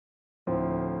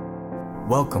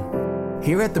Welcome.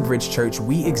 Here at the Bridge Church,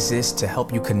 we exist to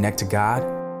help you connect to God,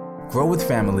 grow with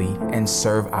family, and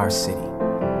serve our city.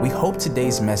 We hope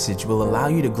today's message will allow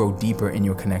you to grow deeper in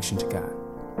your connection to God.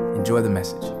 Enjoy the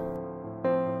message.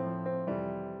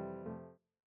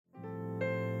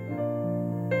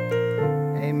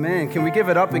 Amen. Can we give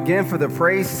it up again for the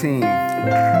praise team? I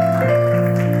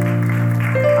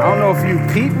don't know if you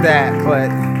peeped that, but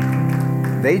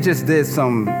they just did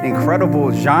some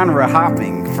incredible genre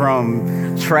hopping from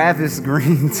Travis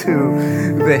Green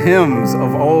to the hymns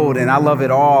of old, and I love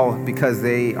it all because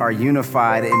they are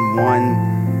unified in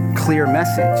one clear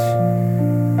message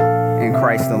in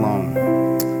Christ alone.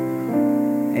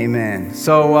 Amen.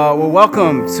 So,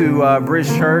 welcome to Bridge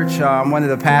Church. I'm one of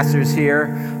the pastors here,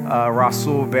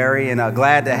 Rasool Berry, and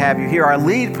glad to have you here. Our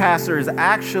lead pastor is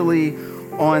actually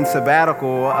on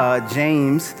sabbatical,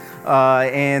 James,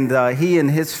 and he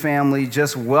and his family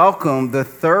just welcomed the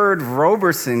third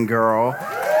Roberson girl.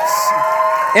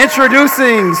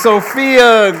 Introducing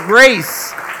Sophia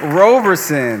Grace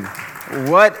Roberson.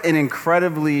 What an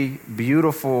incredibly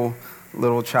beautiful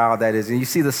little child that is. And you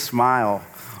see the smile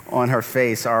on her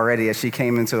face already as she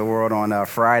came into the world on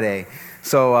Friday.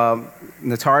 So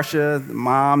Natasha,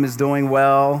 mom, is doing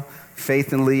well.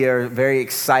 Faith and Lee are very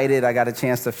excited. I got a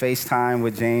chance to FaceTime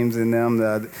with James and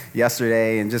them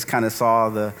yesterday and just kind of saw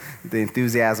the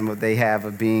enthusiasm that they have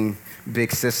of being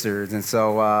big sisters. And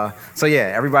so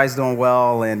yeah, everybody's doing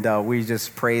well, and we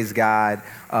just praise God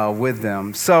with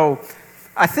them. So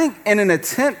I think in an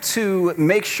attempt to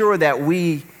make sure that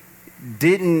we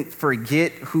didn't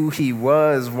forget who he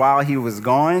was while he was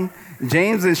gone,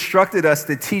 James instructed us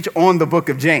to teach on the book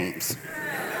of James.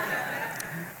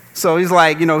 So he's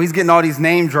like, he's getting all these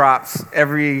name drops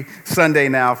every Sunday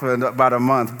now for about a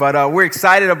month. But we're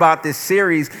excited about this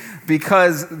series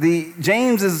because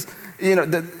James is,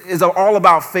 is all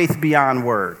about faith beyond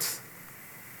words.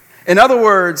 In other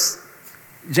words,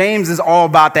 James is all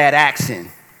about that action,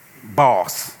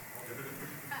 boss.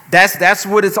 That's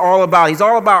what it's all about. He's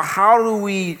all about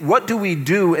what do we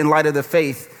do in light of the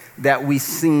faith that we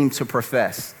seem to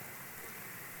profess.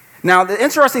 Now, the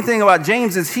interesting thing about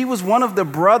James is he was one of the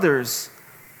brothers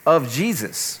of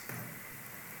Jesus.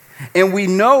 And we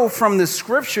know from the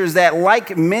scriptures that,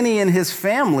 like many in his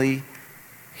family,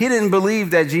 he didn't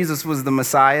believe that Jesus was the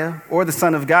Messiah or the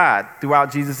Son of God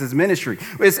throughout Jesus' ministry.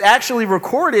 It's actually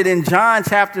recorded in John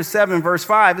chapter 7, verse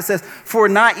 5. It says, "For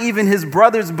not even his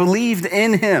brothers believed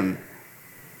in him."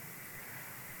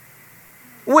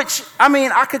 Which,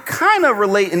 I could kind of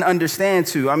relate and understand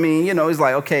to. It's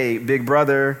like, okay, big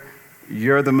brother,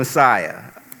 you're the Messiah.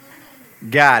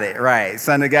 Got it, right,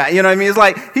 Son of God. It's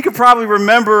like he could probably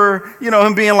remember,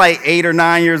 him being like 8 or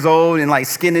 9 years old and like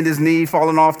skinning his knee,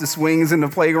 falling off the swings in the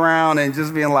playground and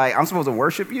just being like, I'm supposed to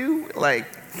worship you? Like,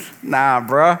 nah,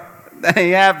 bruh, that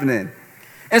ain't happening.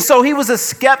 And so he was a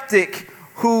skeptic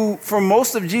who, for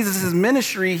most of Jesus'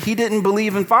 ministry, he didn't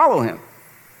believe and follow him.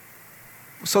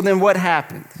 So then what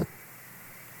happened?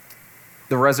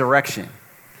 The resurrection.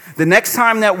 The next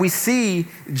time that we see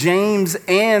James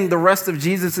and the rest of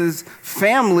Jesus'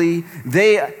 family,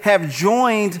 they have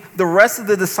joined the rest of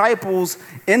the disciples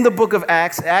in the book of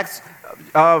Acts,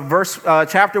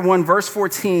 chapter 1, verse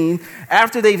 14.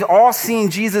 After they've all seen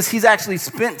Jesus, he's actually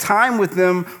spent time with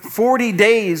them 40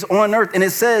 days on earth. And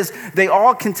it says they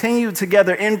all continued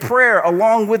together in prayer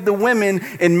along with the women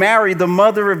and Mary, the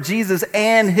mother of Jesus,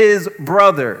 and his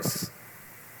brothers.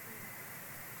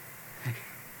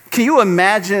 Can you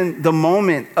imagine the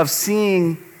moment of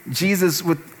seeing Jesus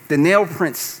with the nail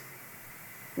prints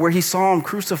where he saw him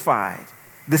crucified,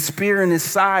 the spear in his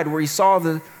side where he saw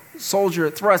the soldier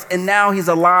thrust, and now he's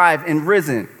alive and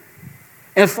risen?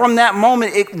 And from that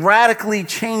moment, it radically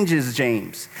changes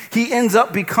James. He ends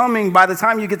up becoming, by the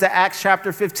time you get to Acts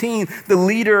chapter 15, the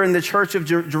leader in the church of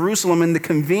Jerusalem and the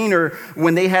convener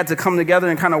when they had to come together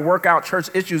and kind of work out church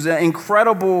issues. An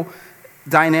incredible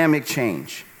dynamic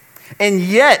change. And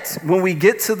yet, when we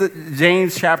get to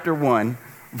James chapter 1,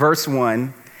 verse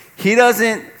 1, he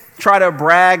doesn't try to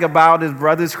brag about his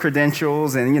brother's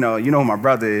credentials. And, you know who my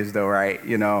brother is, though, right?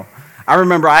 I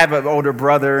remember I have an older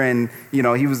brother, and,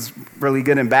 he was really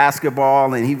good in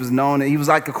basketball, and he was known, and he was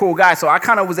like a cool guy. So I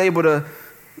kind of was able to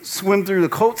swim through the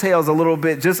coattails a little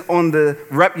bit just on the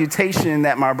reputation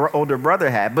that my older brother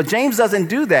had. But James doesn't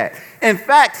do that. In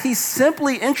fact, he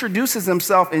simply introduces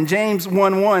himself in James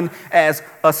 1:1 as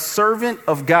a servant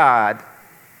of God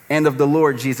and of the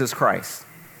Lord Jesus Christ.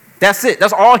 That's it.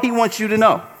 That's all he wants you to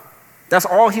know. That's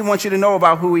all he wants you to know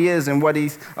about who he is and what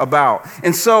he's about.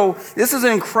 And so this is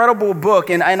an incredible book,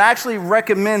 and I actually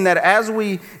recommend that as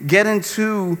we get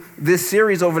into this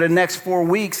series over the next 4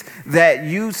 weeks, that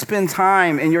you spend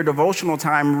time in your devotional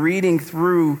time reading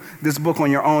through this book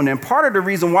on your own. And part of the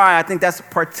reason why I think that's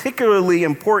particularly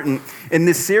important in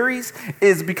this series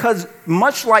is because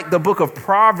much like the book of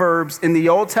Proverbs in the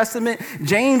Old Testament,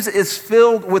 James is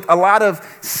filled with a lot of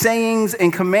sayings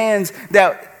and commands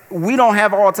that we don't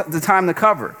have all the time to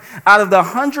cover. Out of the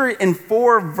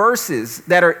 104 verses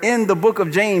that are in the book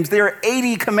of James, there are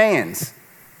 80 commands.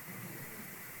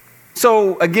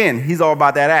 So again, he's all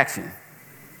about that action.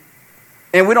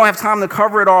 And we don't have time to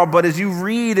cover it all, but as you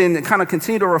read and kind of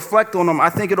continue to reflect on them, I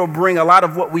think it'll bring a lot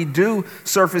of what we do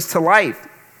surface to life.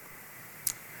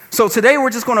 So today we're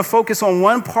just going to focus on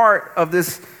one part of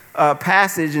this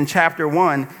passage in chapter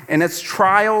 1, and it's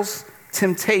trials,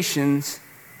 temptations,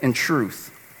 and truth.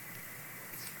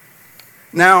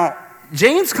 Now,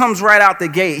 James comes right out the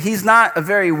gate. He's not a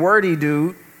very wordy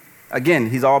dude. Again,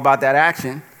 he's all about that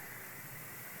action.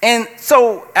 And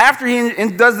so after he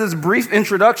does this brief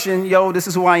introduction, this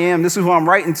is who I am, this is who I'm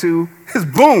writing to, is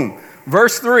boom,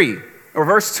 verse 3, or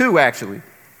verse 2 actually.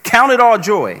 Count it all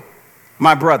joy,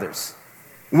 my brothers,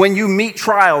 when you meet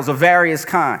trials of various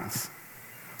kinds.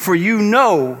 For you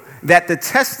know that the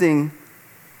testing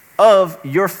of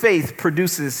your faith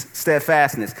produces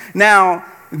steadfastness. Now,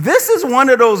 this is one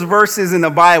of those verses in the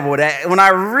Bible that when I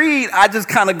read, I just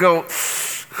kind of go,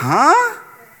 huh?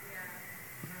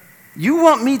 You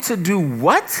want me to do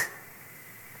what?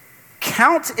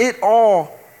 Count it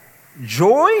all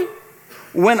joy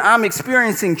when I'm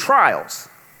experiencing trials.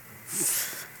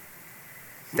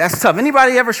 That's tough.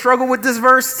 Anybody ever struggle with this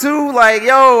verse too? Like,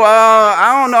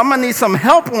 I don't know. I'm going to need some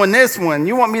help on this one.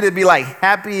 You want me to be like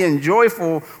happy and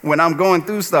joyful when I'm going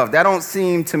through stuff. That don't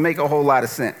seem to make a whole lot of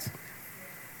sense.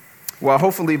 Well,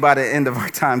 hopefully by the end of our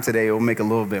time today, it will make a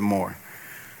little bit more.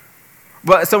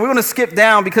 But so we're going to skip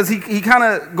down because he kind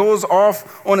of goes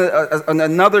off on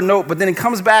another note, but then he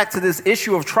comes back to this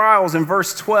issue of trials in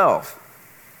verse 12.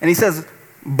 And he says,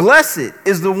 blessed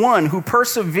is the one who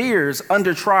perseveres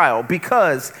under trial,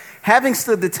 because having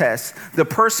stood the test, the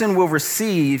person will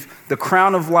receive the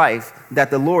crown of life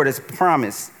that the Lord has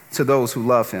promised to those who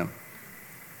love him.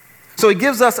 So he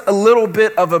gives us a little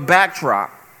bit of a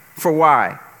backdrop for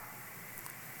why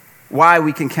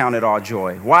we can count it all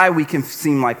joy, why we can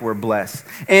seem like we're blessed.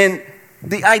 And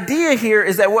the idea here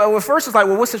is that, first it's like,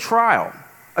 what's a trial?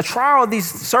 A trial of these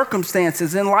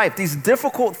circumstances in life, these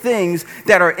difficult things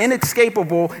that are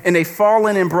inescapable in a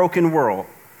fallen and broken world.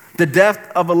 The death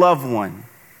of a loved one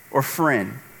or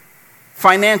friend,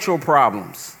 financial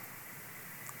problems,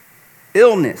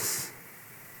 illness,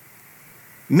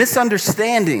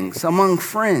 misunderstandings among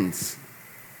friends,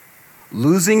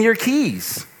 losing your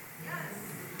keys.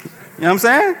 You know what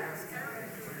I'm saying?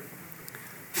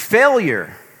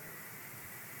 Failure,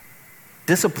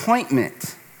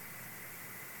 disappointment,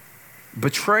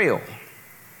 betrayal,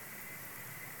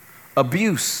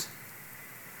 abuse,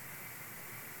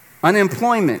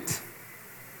 unemployment,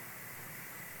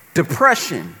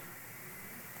 depression,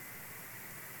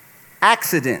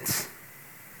 accidents,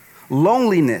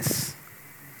 loneliness,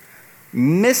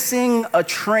 missing a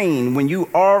train when you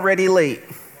already late.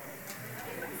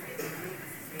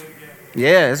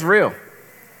 Yeah, it's real.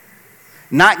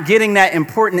 Not getting that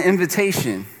important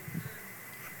invitation.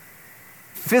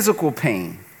 Physical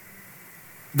pain.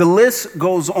 The list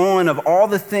goes on of all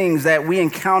the things that we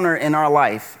encounter in our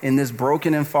life in this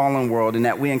broken and fallen world, and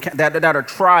that are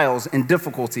trials and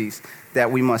difficulties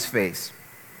that we must face.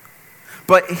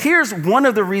 But here's one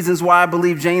of the reasons why I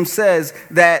believe James says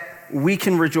that we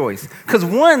can rejoice. Because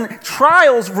one,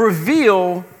 trials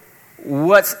reveal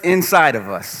what's inside of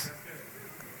us.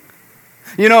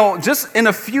 Just in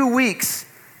a few weeks,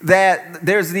 that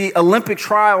there's the Olympic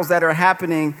trials that are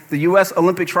happening, the U.S.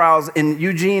 Olympic trials in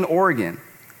Eugene, Oregon.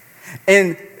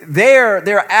 And there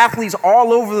are athletes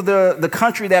all over the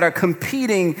country that are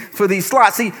competing for these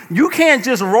slots. See, you can't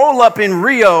just roll up in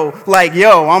Rio like,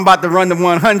 I'm about to run the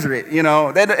 100.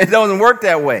 It doesn't work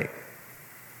that way.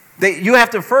 You have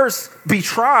to first be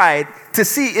tried to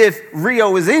see if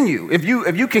Rio is in you. If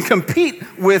you can compete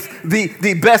with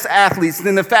the best athletes,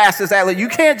 then the fastest athlete. You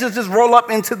can't just roll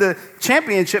up into the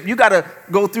championship. You got to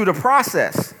go through the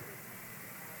process.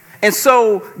 And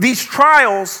so these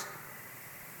trials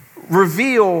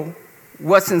reveal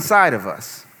what's inside of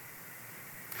us.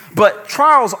 But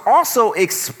trials also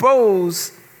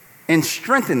expose and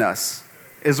strengthen us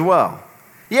as well.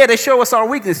 Yeah, they show us our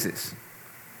weaknesses.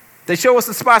 They show us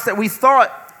the spots that we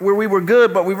thought where we were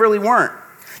good, but we really weren't.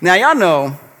 Now, y'all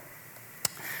know,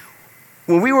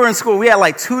 when we were in school, we had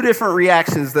like two different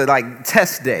reactions to like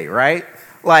test day, right?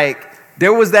 Like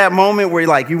there was that moment where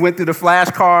like you went through the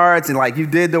flashcards and like you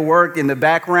did the work in the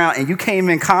background and you came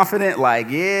in confident, like,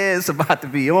 yeah, it's about to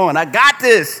be on. I got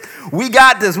this. We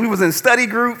got this. We was in study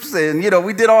groups and,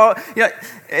 we did all,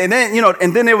 and then,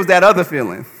 and then there was that other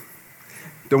feeling.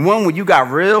 The one where you got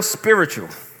real spiritual.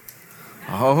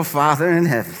 Oh, Father in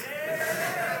heaven,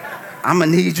 I'm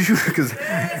going to need you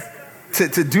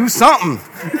to do something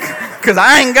because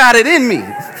I ain't got it in me.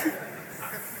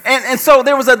 And so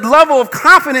there was a level of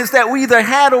confidence that we either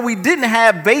had or we didn't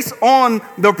have based on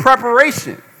the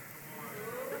preparation.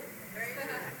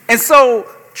 And so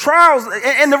trials,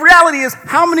 and the reality is,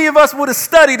 how many of us would have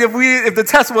studied if the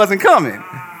test wasn't coming?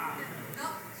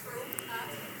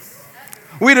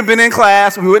 We'd have been in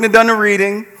class, we wouldn't have done the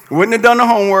reading, we wouldn't have done the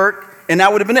homework, and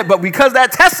that would have been it. But because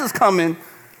that test is coming,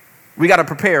 we got to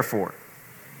prepare for it.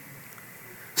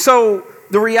 So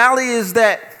the reality is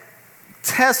that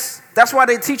tests, that's why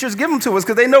teachers give them to us,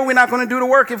 because they know we're not going to do the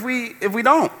work if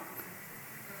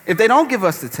they don't give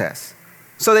us the test.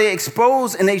 So they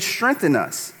expose and they strengthen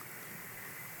us.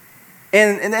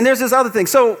 And there's this other thing.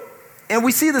 So, and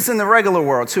we see this in the regular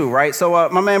world too, right? So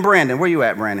my man Brandon, where you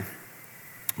at, Brandon?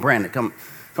 Brandon, come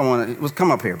on,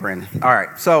 come up here, Brandon. All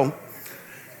right. So,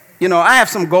 I have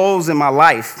some goals in my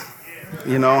life,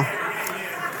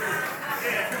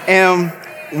 and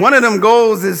one of them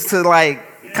goals is to like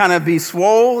kind of be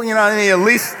swole, at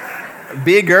least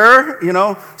bigger,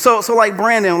 So like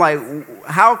Brandon, like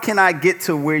how can I get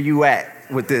to where you at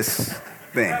with this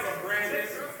thing?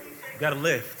 You got to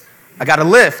lift. I got to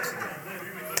lift.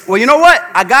 Well, you know what?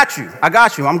 I got you.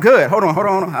 I'm good. Hold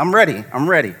on. I'm ready.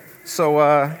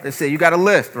 So they say you got to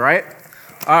lift, right?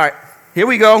 All right. Here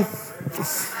we go.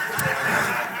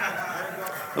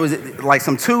 Was it like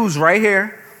some twos right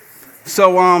here?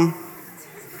 So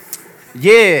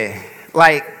yeah.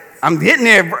 Like, I'm getting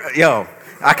there, yo.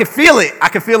 I can feel it. I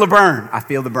can feel the burn. I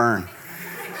feel the burn.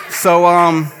 So,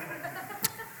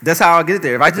 that's how I'll get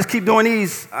there. If I just keep doing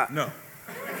these. No.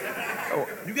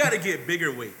 You got to get bigger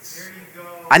weights.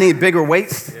 I need bigger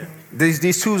weights? Yeah.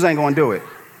 These twos ain't going to do it.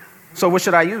 So what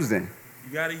should I use then?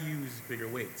 You got to use bigger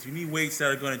weights. You need weights that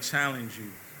are going to challenge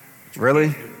you.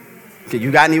 Really? Okay,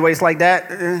 you got any weights like that?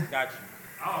 Got you.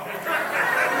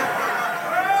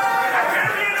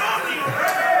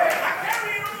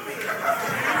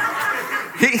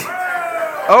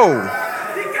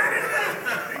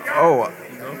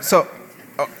 So,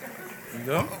 you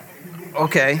go.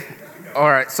 Okay, all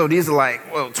right. So these are like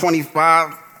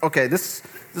 25. Okay, this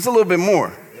is a little bit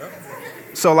more. Yep.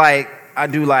 So like I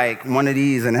do like one of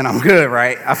these and then I'm good,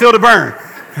 right? I feel the burn.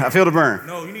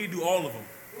 No, you need to do all of them.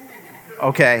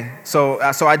 Okay, so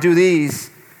I do these,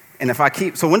 and if I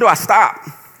keep, so when do I stop?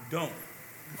 Don't.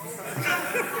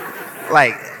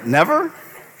 Like never?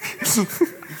 You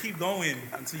keep going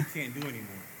until you can't do anymore.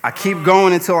 I keep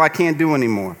going until I can't do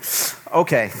anymore.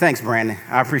 Okay, thanks, Brandon.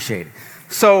 I appreciate it.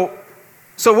 So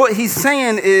what he's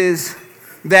saying is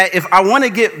that if I want to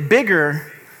get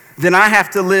bigger, then I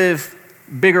have to live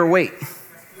bigger weight.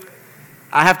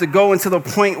 I have to go into the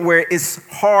point where it's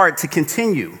hard to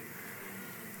continue.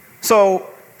 So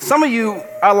some of you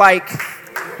are like,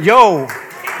 yo,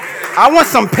 I want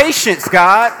some patience,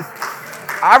 God.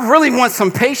 I really want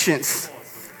some patience.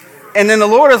 And then the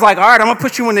Lord is like, all right, I'm going to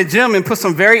put you in the gym and put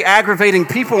some very aggravating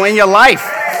people in your life.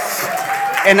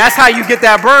 And that's how you get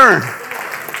that burn.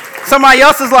 Somebody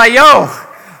else is like, yo,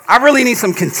 I really need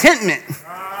some contentment.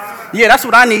 Yeah, that's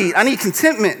what I need. I need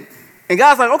contentment. And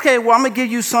God's like, okay, well, I'm going to give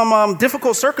you some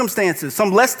difficult circumstances,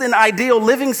 some less than ideal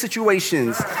living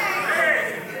situations.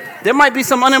 There might be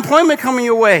some unemployment coming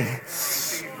your way.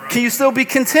 Can you still be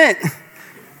content?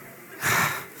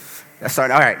 That's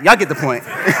starting. All right, y'all get the point.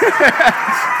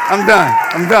 I'm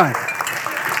done.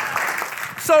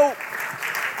 So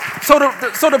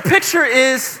the picture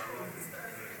is,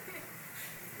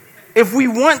 if we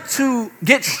want to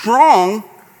get strong,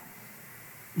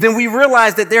 then we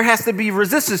realize that there has to be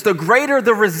resistance. The greater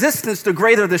the resistance, the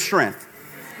greater the strength.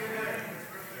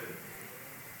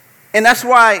 And that's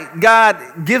why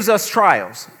God gives us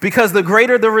trials, because the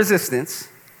greater the resistance,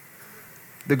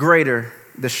 the greater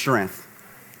the strength.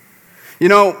 You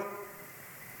know,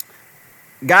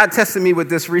 God tested me with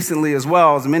this recently as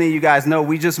well. As many of you guys know,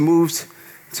 we just moved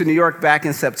to New York back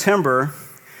in September,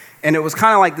 and it was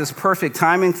kind of like this perfect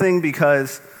timing thing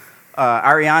because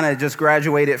Ariana just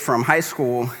graduated from high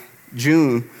school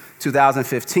June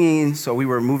 2015, so we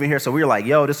were moving here. So we were like,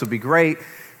 yo, this would be great.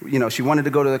 You know, she wanted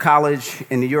to go to the college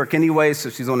in New York anyway,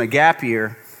 so she's on a gap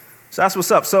year. So that's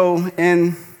what's up. So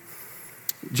in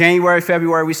January,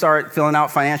 February, we started filling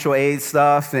out financial aid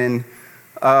stuff, and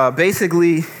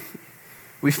basically,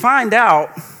 we find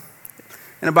out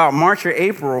in about March or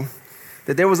April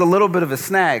that there was a little bit of a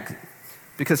snag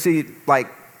because, see, like,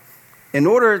 in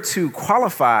order to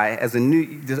qualify as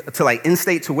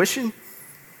in-state tuition,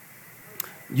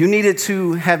 you needed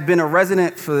to have been a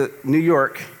resident for New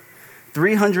York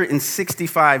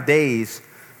 365 days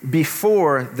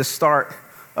before the start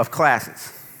of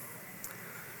classes.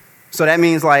 So that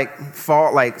means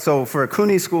so for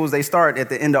CUNY schools, they start at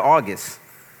the end of August.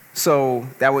 So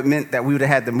that would mean that we would have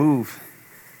had to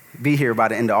be here by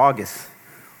the end of August.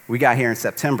 We got here in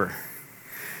September.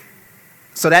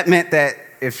 So that meant that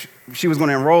if she was going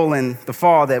to enroll in the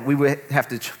fall, that we would have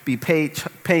to be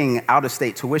paying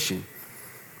out-of-state tuition.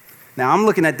 Now, I'm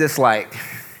looking at this like,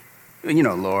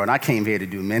 Lord, I came here to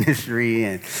do ministry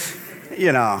and,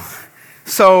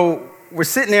 So we're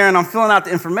sitting there and I'm filling out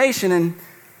the information and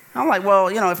I'm like, well,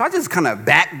 if I just kind of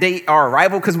backdate our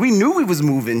arrival, because we knew we was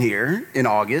moving here in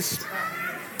August.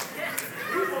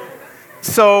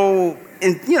 So,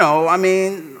 and I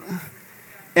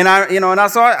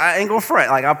saw it, I ain't gonna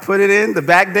front. Like, I put it in, the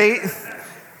back date.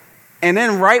 And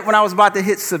then right when I was about to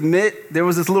hit submit, there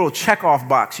was this little checkoff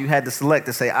box you had to select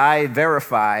to say, I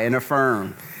verify and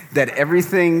affirm that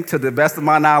everything to the best of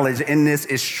my knowledge in this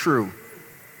is true.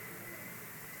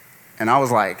 And I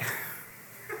was like,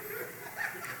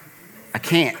 I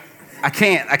can't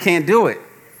do it.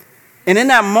 And in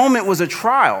that moment was a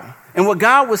trial. And what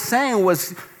God was saying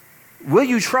was, will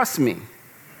you trust me?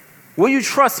 Will you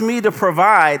trust me to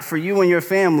provide for you and your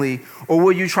family, or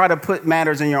will you try to put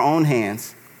matters in your own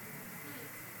hands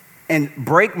and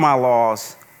break my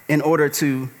laws in order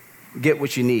to get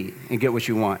what you need and get what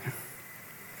you want?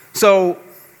 So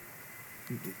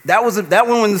that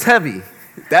one was heavy.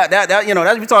 That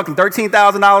we're talking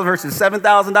 $13,000 versus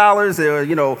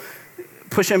 $7,000,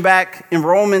 pushing back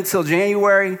enrollment till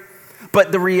January.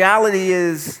 But the reality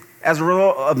is, as a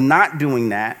result of not doing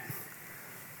that,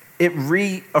 it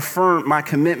reaffirmed my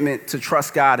commitment to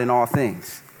trust God in all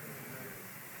things.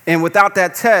 And without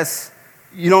that test,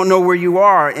 you don't know where you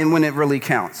are and when it really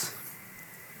counts.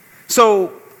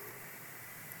 So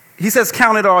he says,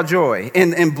 count it all joy,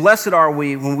 and blessed are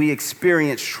we when we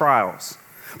experience trials.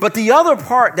 But the other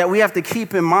part that we have to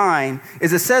keep in mind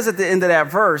is it says at the end of that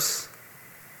verse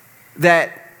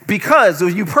that because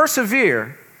if you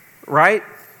persevere, right,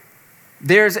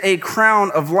 there's a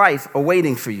crown of life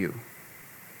awaiting for you.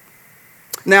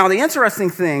 Now, the interesting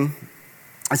thing,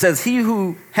 it says, he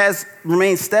who has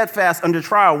remained steadfast under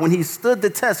trial, when he stood the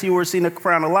test, he will receive a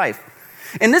crown of life.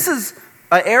 And this is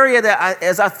an area that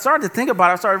as I started to think about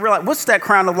it, I started to realize, what's that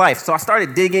crown of life? So I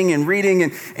started digging and reading,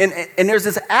 and there's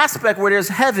this aspect where there's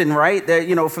heaven, right,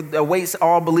 that, awaits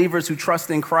all believers who trust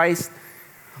in Christ.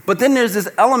 But then there's this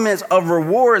element of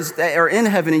rewards that are in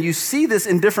heaven, and you see this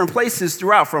in different places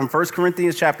throughout, from 1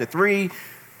 Corinthians chapter 3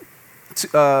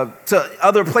 to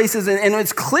other places. And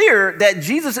it's clear that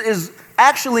Jesus is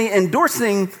actually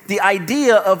endorsing the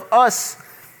idea of us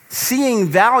seeing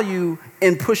value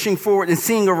in pushing forward and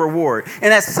seeing a reward.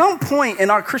 And at some point in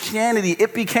our Christianity,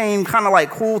 it became kind of like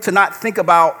cool to not think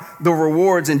about the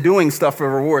rewards and doing stuff for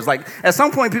rewards. Like, at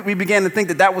some point, we began to think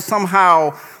that was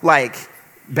somehow like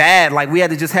bad. Like, we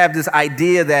had to just have this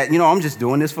idea that, I'm just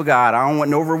doing this for God. I don't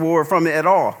want no reward from it at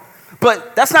all.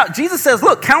 But that's not, Jesus says,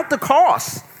 look, count the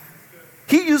cost.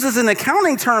 He uses an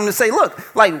accounting term to say,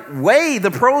 look, like, weigh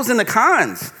the pros and the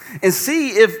cons and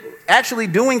see if actually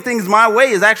doing things my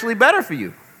way is actually better for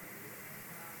you.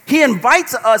 He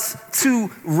invites us to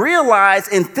realize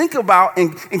and think about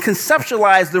and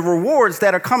conceptualize the rewards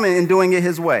that are coming in doing it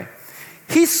his way.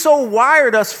 He's so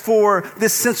wired us for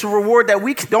this sense of reward that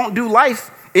we don't do life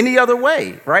any other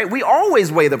way, right? We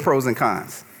always weigh the pros and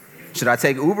cons. Should I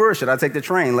take Uber or should I take the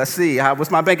train? Let's see,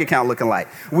 what's my bank account looking like?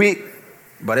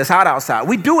 But it's hot outside.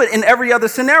 We do it in every other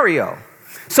scenario.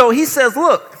 So he says,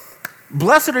 look,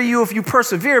 blessed are you if you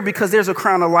persevere, because there's a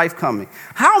crown of life coming.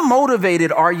 How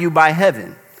motivated are you by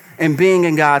heaven and being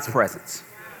in God's presence?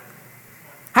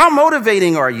 How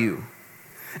motivating are you?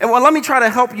 And well, let me try to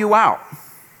help you out.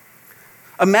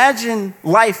 Imagine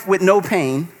life with no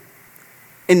pain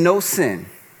and no sin,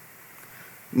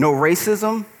 no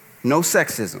racism, no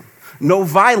sexism, no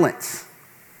violence,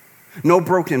 no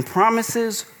broken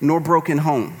promises, nor broken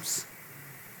homes.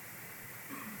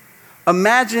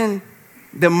 Imagine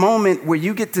the moment where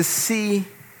you get to see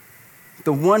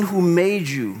the one who made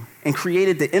you and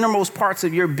created the innermost parts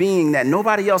of your being that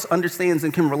nobody else understands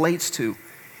and can relate to.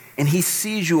 And he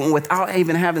sees you, and without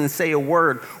even having to say a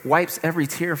word, wipes every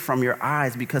tear from your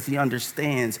eyes because he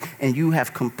understands, and you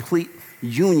have complete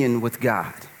union with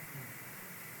God.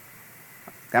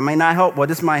 That may not help, but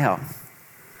this might help.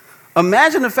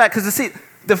 Imagine the fact, because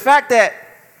the fact that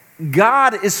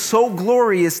God is so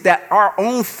glorious that our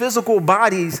own physical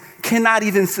bodies cannot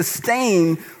even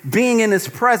sustain being in his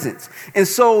presence. And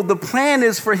so the plan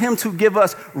is for him to give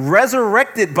us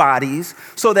resurrected bodies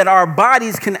so that our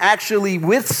bodies can actually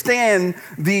withstand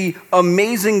the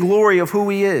amazing glory of who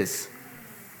he is.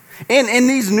 And in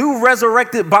these new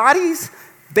resurrected bodies,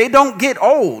 they don't get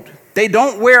old. They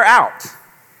don't wear out.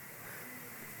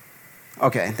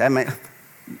 Okay,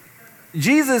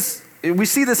 Jesus, we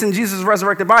see this in Jesus'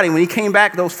 resurrected body. When he came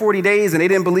back those 40 days and they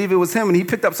didn't believe it was him, and he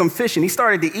picked up some fish and he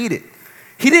started to eat it.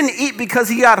 He didn't eat because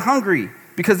he got hungry,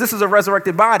 because this is a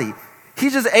resurrected body. He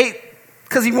just ate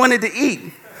because he wanted to eat.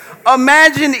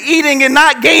 Imagine eating and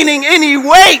not gaining any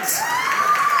weight.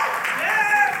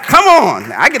 Come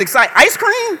on, I get excited. Ice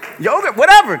cream, yogurt,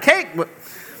 whatever, cake.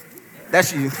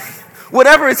 That's you.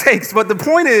 Whatever it takes. But the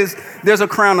point is, there's a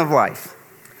crown of life.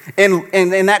 And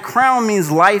that crown means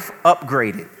life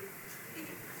upgraded.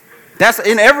 That's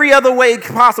in every other way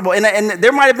possible. And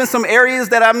there might have been some areas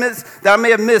that I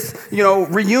may have missed,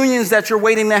 reunions that you're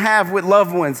waiting to have with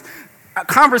loved ones,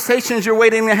 conversations you're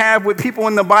waiting to have with people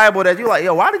in the Bible that you're like,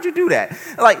 yo, why did you do that?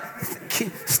 Like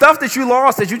stuff that you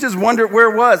lost that you just wondered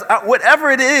where it was.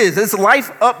 Whatever it is, it's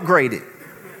life upgraded.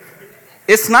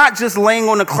 It's not just laying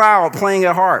on a cloud playing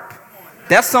a harp.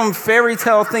 That's some fairy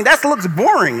tale thing. That looks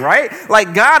boring, right?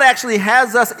 Like God actually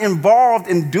has us involved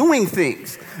in doing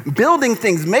things, building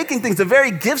things, making things. The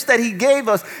very gifts that he gave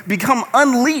us become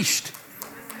unleashed.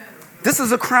 This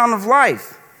is a crown of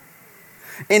life.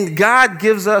 And God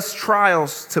gives us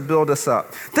trials to build us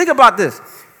up. Think about this.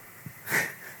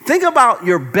 Think about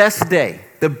your best day,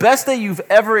 the best day you've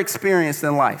ever experienced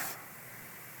in life.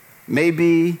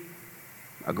 Maybe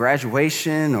a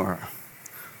graduation or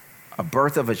a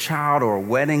birth of a child or a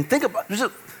wedding. Think about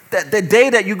just the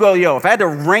day that you go, yo, if I had to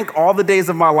rank all the days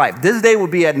of my life, this day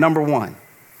would be at number one.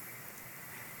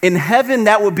 In heaven,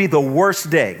 that would be the worst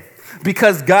day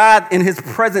because God in his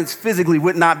presence physically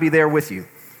would not be there with you.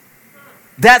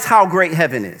 That's how great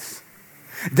heaven is.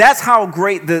 That's how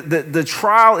great the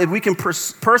trial, if we can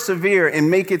persevere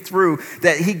and make it through,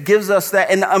 that he gives us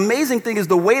that. And the amazing thing is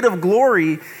the weight of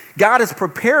glory, God is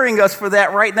preparing us for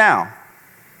that right now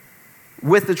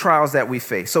with the trials that we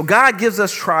face. So God gives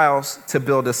us trials to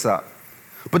build us up.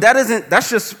 But that's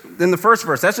just in the first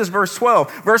verse. That's just verse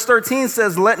 12. Verse 13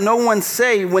 says, let no one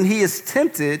say when he is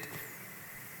tempted,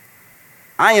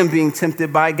 I am being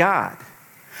tempted by God.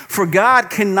 For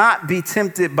God cannot be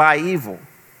tempted by evil,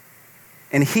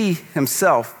 and he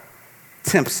himself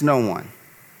tempts no one.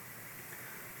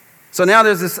 So now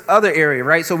there's this other area,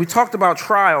 right? So we talked about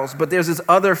trials, but there's this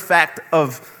other fact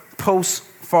of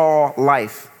post-fall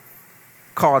life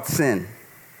called sin,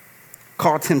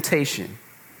 called temptation,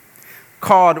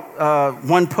 called,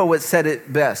 one poet said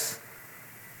it best,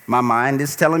 my mind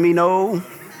is telling me no,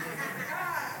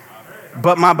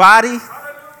 but my body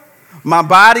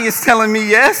is telling me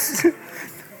yes.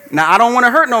 Now, I don't want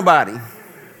to hurt nobody,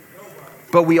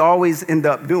 but we always end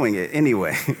up doing it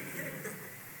anyway.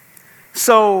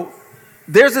 So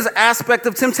there's this aspect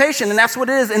of temptation, and that's what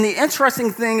it is. And the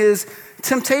interesting thing is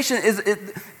temptation is,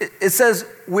 it says,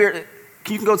 you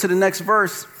can go to the next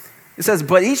verse. It says,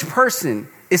 but each person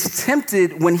is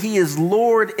tempted when he is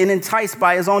lured and enticed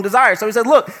by his own desire. So he said,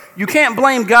 look, you can't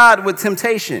blame God with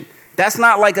temptation. That's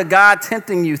not like a God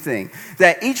tempting you thing.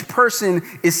 That each person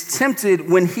is tempted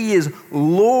when he is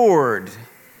lured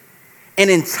and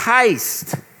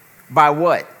enticed by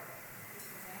what?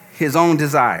 His own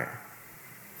desire.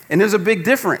 And there's a big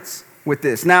difference with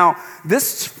this. Now,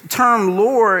 this term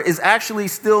lure is actually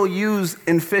still used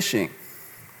in fishing.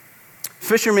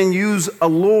 Fishermen use a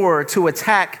lure to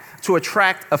attract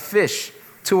a fish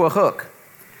to a hook.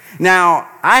 Now,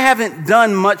 I haven't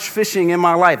done much fishing in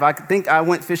my life. I think I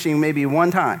went fishing maybe one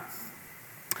time.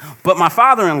 But my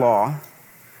father-in-law,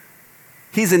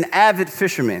 he's an avid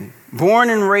fisherman, born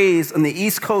and raised on the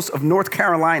east coast of North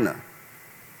Carolina.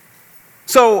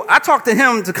 So I talked to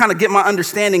him to kind of get my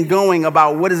understanding going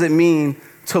about what does it mean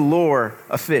to lure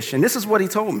a fish. And this is what he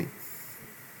told me.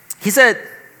 He said,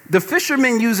 the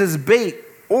fisherman uses bait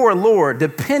or lure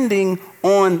depending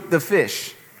on the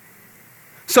fish.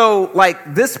 So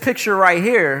like this picture right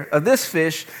here of this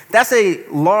fish, that's a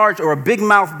large or a big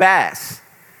mouth bass.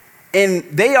 And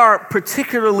they are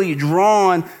particularly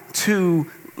drawn to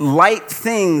light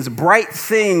things, bright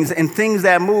things, and things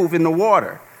that move in the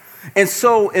water. And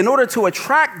so in order to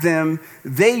attract them,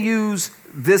 they use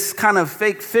this kind of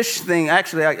fake fish thing.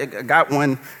 Actually, I got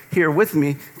one here with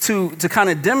me to kind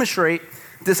of demonstrate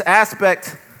this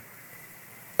aspect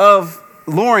of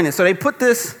luring it. So they put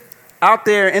this out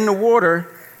there in the water,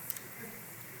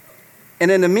 and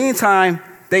in the meantime,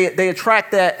 they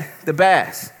attract the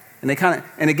bass. And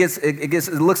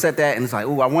it looks at that and it's like,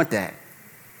 ooh, I want that.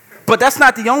 But that's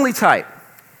not the only type.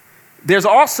 There's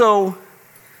also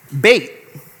bait,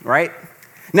 right?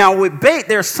 Now with bait,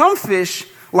 there's some fish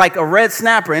like a red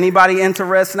snapper. Anybody into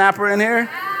red snapper in here?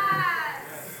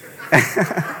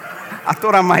 I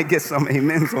thought I might get some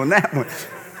amens on that one.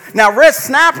 Now red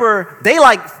snapper, they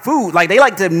like food, like they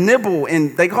like to nibble,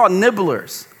 and they call it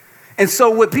nibblers. And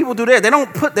so what people do there, they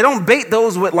don't bait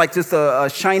those with like just a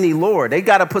shiny lure. They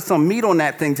got to put some meat on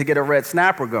that thing to get a red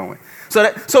snapper going.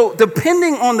 So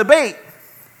depending on the bait,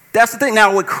 that's the thing.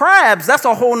 Now with crabs, that's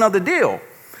a whole nother deal.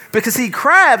 Because see,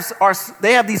 crabs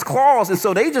they have these claws, and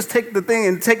so they just take the thing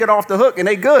and take it off the hook, and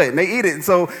they good, and they eat it. And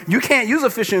so you can't use a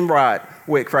fishing rod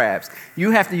with crabs.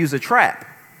 You have to use a trap.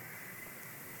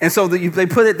 And so they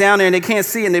put it down there, and they can't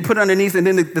see it, and they put it underneath, and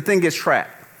then the thing gets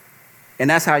trapped. And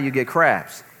that's how you get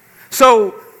crabs.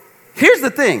 So here's the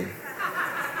thing.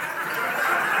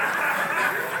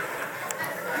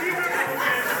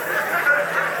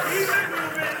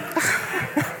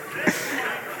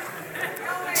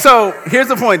 So here's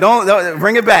the point. Don't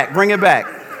bring it back. Bring it back.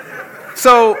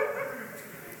 So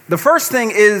the first thing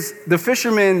is the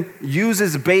fisherman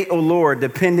uses bait or lure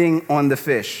depending on the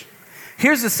fish.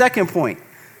 Here's the second point.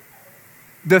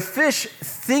 The fish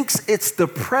thinks it's the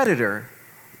predator,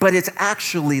 but it's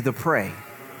actually the prey.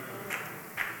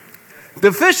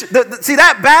 The fish, see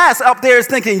that bass up there is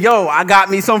thinking, yo, I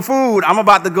got me some food. I'm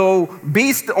about to go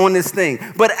beast on this thing.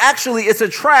 But actually it's a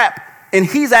trap, and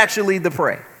he's actually the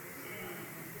prey.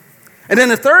 And then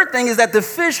the third thing is that the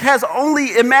fish has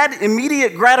only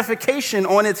immediate gratification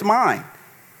on its mind.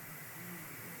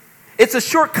 It's a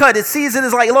shortcut. It sees it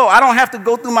as like, look, I don't have to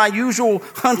go through my usual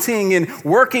hunting and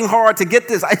working hard to get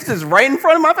this. It's just right in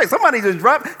front of my face. Somebody just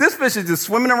dropped. This fish is just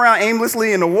swimming around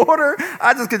aimlessly in the water.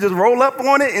 I just could just roll up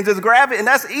on it and just grab it, and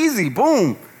that's easy.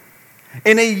 Boom.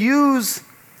 And they use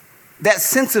that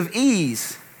sense of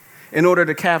ease in order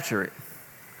to capture it.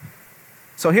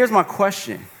 So here's my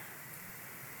question.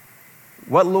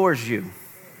 What lures you?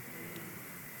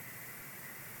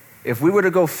 If we were to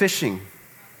go fishing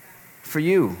for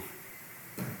you,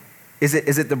 is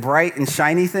it the bright and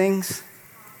shiny things?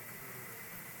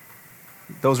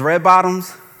 Those red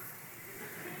bottoms?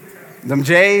 Them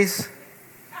J's?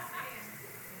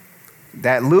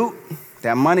 That loot?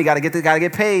 That money, gotta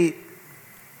get paid.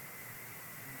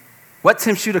 What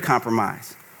tempts you to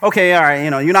compromise? Okay, all right,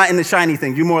 you're not in the shiny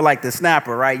thing. You're more like the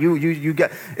snapper, right? You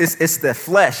got it's the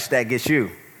flesh that gets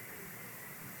you.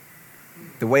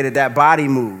 The way that body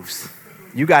moves.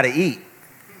 You got to eat.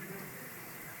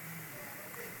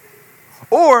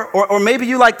 Or maybe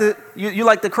you like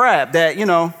the crab that,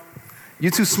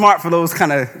 you're too smart for those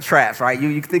kind of traps, right?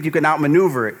 You think you can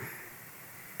outmaneuver it.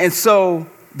 And so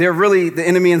the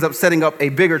enemy ends up setting up a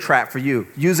bigger trap for you,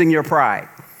 using your pride.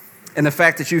 And the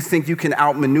fact that you think you can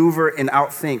outmaneuver and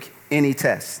outthink any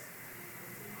test.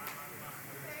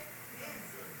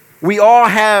 We all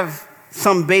have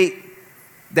some bait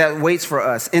that waits for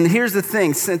us. And here's the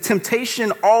thing.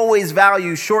 Temptation always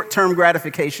values short-term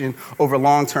gratification over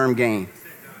long-term gain.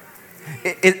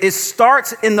 It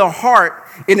starts in the heart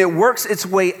and it works its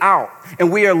way out.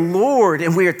 And we are lured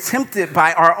and we are tempted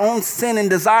by our own sin and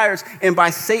desires and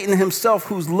by Satan himself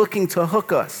who's looking to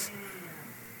hook us.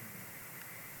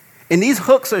 And these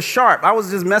hooks are sharp. I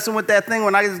was just messing with that thing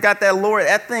when I just got that lure.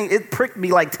 That thing, it pricked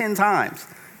me like 10 times.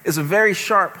 It's a very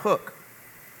sharp hook.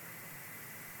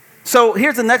 So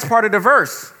here's the next part of the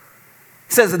verse.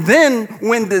 It says, then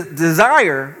when the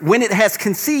desire, when it has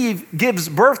conceived, gives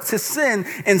birth to sin,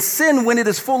 and sin, when it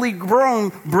is fully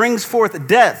grown, brings forth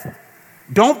death.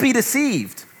 Don't be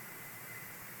deceived,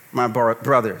 my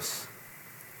brothers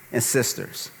and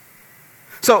sisters.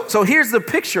 So here's the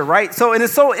picture, right? And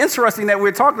it's so interesting that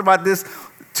we're talking about this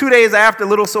 2 days after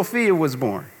little Sophia was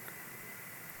born.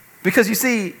 Because you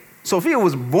see, Sophia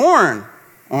was born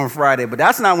on Friday, but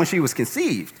that's not when she was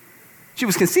conceived. She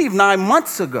was conceived 9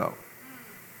 months ago.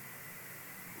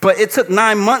 But it took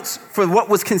 9 months for what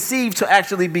was conceived to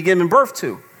actually be given birth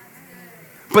to.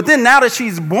 But then now that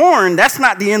she's born, that's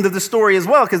not the end of the story as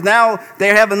well, because now they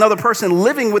have another person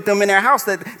living with them in their house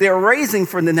that they're raising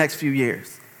for the next few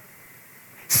years.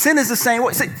 Sin is the same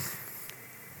way. See,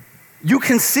 you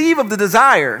conceive of the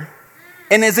desire,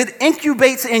 and as it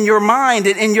incubates in your mind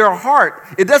and in your heart,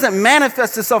 it doesn't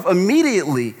manifest itself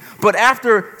immediately, but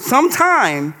after some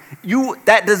time,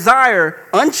 that desire,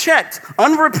 unchecked,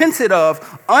 unrepented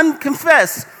of,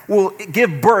 unconfessed, will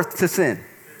give birth to sin.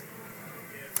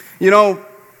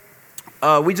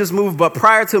 We just moved, but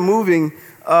prior to moving,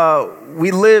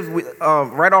 we lived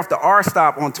right off the R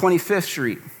stop on 25th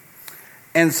Street.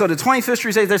 And so the 25th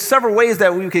Street station, there's several ways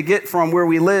that we could get from where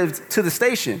we lived to the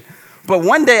station. But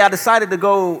one day I decided to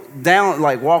go down,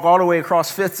 like walk all the way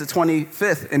across 5th to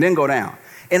 25th and then go down.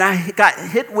 And I got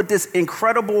hit with this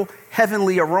incredible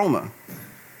heavenly aroma.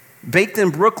 Baked in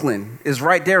Brooklyn is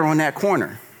right there on that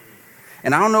corner.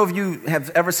 And I don't know if you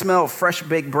have ever smelled fresh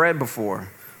baked bread before,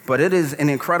 but it is an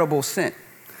incredible scent.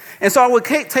 And so I would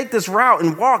take this route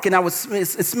and walk, and it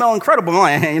smelled incredible. I'm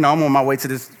like, hey, I'm on my way to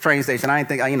this train station. I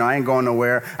ain't going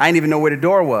nowhere. I didn't even know where the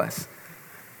door was.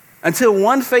 Until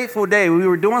one fateful day, we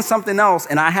were doing something else,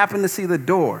 and I happened to see the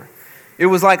door. It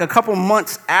was like a couple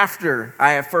months after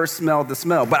I had first smelled the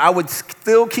smell, but I would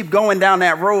still keep going down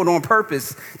that road on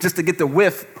purpose just to get the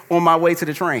whiff on my way to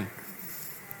the train.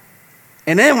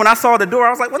 And then when I saw the door, I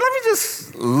was like, well, let me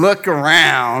just look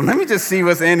around. Let me just see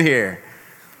what's in here.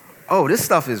 Oh, this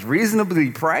stuff is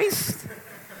reasonably priced?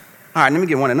 All right, let me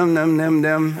get one of them.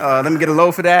 Let me get a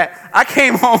loaf of that. I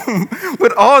came home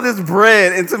with all this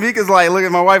bread, and Tamika's like, look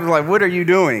at my wife, is like, what are you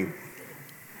doing?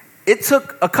 It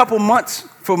took a couple months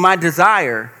for my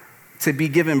desire to be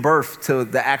given birth to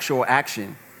the actual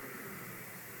action.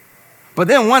 But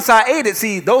then once I ate it,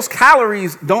 see, those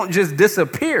calories don't just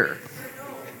disappear.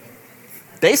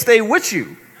 They stay with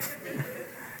you,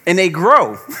 and they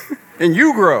grow, and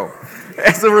you grow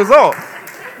as a result.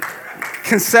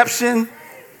 Conception,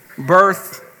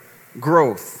 birth,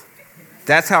 growth.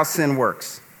 That's how sin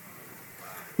works.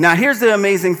 Now, here's the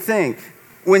amazing thing.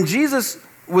 When Jesus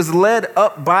was led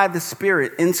up by the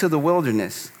Spirit into the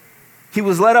wilderness, he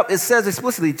was led up, it says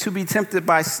explicitly, to be tempted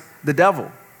by the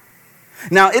devil.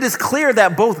 Now, it is clear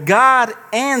that both God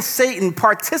and Satan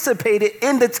participated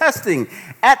in the testing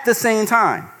at the same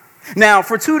time. Now,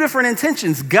 for two different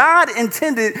intentions. God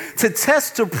intended to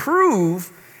test to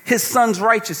prove his son's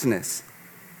righteousness.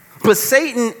 But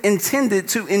Satan intended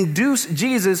to induce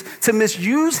Jesus to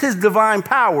misuse his divine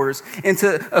powers and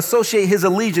to associate his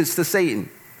allegiance to Satan.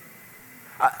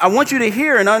 I want you to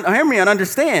hear me and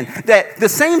understand that the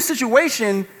same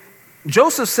situation,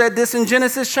 Joseph said this in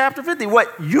Genesis chapter 50.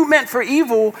 What you meant for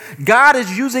evil, God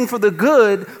is using for the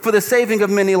good, for the saving of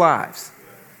many lives.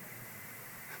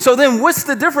 So then what's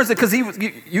the difference? Because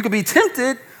you could be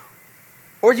tempted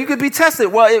or you could be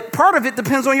tested. Well, part of it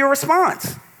depends on your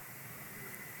response.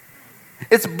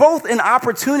 It's both an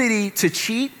opportunity to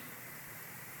cheat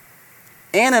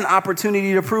and an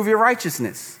opportunity to prove your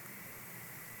righteousness.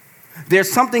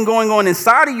 There's something going on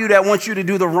inside of you that wants you to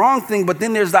do the wrong thing, but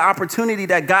then there's the opportunity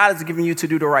that God has given you to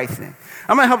do the right thing.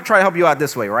 I'm going to try to help you out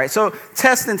this way, right? So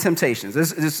tests and temptations.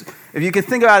 If you can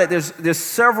think about it, there's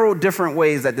several different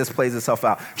ways that this plays itself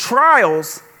out.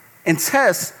 Trials and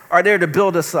tests are there to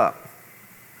build us up,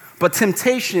 but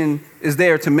temptation is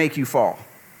there to make you fall.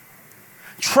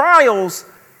 Trials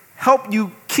help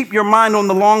you keep your mind on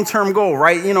the long-term goal,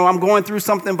 right? I'm going through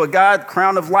something, but God,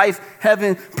 crown of life,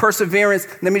 heaven, perseverance,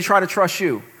 let me try to trust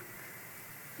you.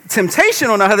 Temptation,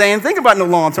 on the other hand, think about no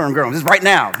long-term goal. Just right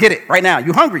now, get it, right now.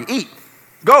 You hungry, eat,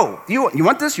 go. You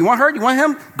want this, you want her, you want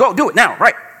him? Go, do it now,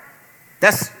 right?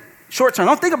 That's short-term.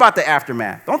 Don't think about the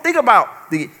aftermath. Don't think about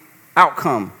the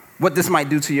outcome, what this might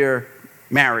do to your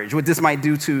marriage, what this might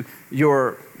do to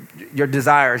your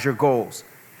desires, your goals.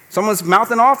 Someone's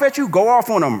mouthing off at you, go off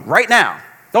on them right now.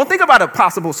 Don't think about a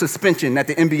possible suspension that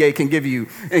the NBA can give you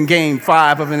in game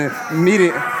 5 of an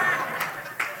immediate.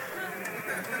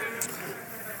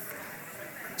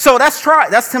 So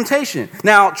that's temptation.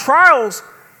 Now, trials,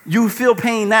 you feel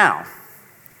pain now.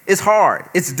 It's hard.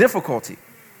 It's difficulty.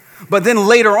 But then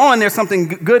later on, there's something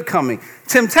good coming.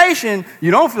 Temptation,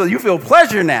 you feel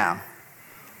pleasure now.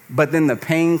 But then the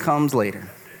pain comes later.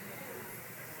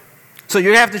 So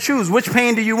you have to choose, which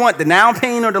pain do you want, the now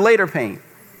pain or the later pain?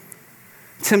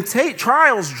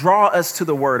 Trials draw us to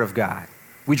the Word of God.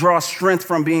 We draw strength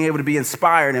from being able to be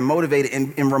inspired and motivated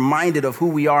and reminded of who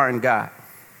we are in God.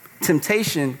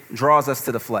 Temptation draws us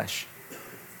to the flesh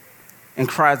and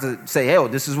tries to say, hey,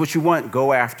 this is what you want,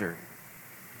 go after it.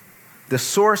 The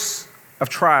source of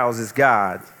trials is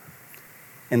God,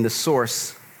 and the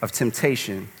source of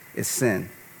temptation is sin.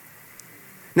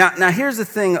 Now, here's the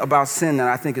thing about sin that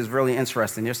I think is really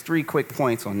interesting. There's 3 quick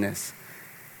points on this.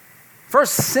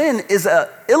 First, sin is an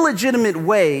illegitimate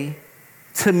way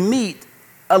to meet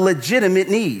a legitimate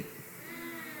need.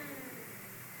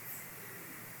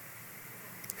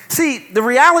 See, the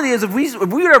reality is if we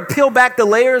were to peel back the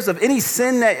layers of any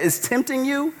sin that is tempting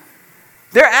you,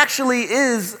 there actually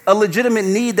is a legitimate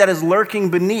need that is lurking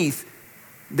beneath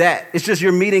that. It's just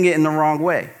you're meeting it in the wrong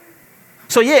way.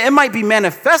 So yeah, it might be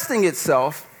manifesting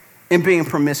itself in being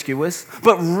promiscuous,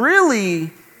 but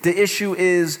really the issue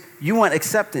is you want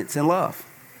acceptance and love.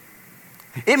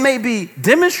 It may be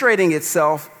demonstrating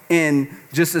itself in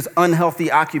just this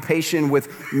unhealthy occupation with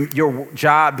your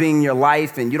job being your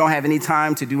life and you don't have any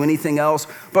time to do anything else.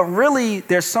 But really,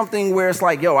 there's something where it's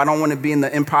like, yo, I don't want to be in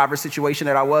the impoverished situation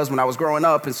that I was when I was growing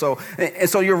up. And so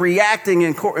you're reacting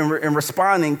and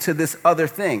responding to this other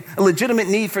thing, a legitimate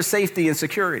need for safety and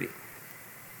security,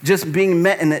 just being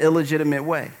met in an illegitimate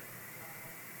way.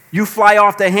 You fly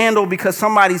off the handle because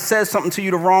somebody says something to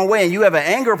you the wrong way and you have an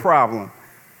anger problem.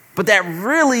 But that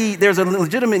really, there's a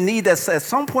legitimate need that at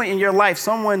some point in your life,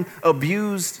 someone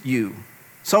abused you.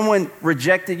 Someone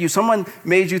rejected you. Someone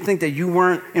made you think that you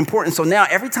weren't important. So now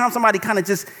every time somebody kind of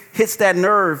just hits that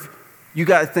nerve, you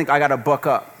got to think, I got to buck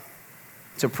up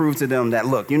to prove to them that,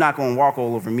 look, you're not going to walk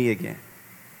all over me again.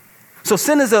 So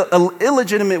sin is an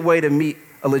illegitimate way to meet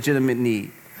a legitimate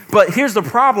need. But here's the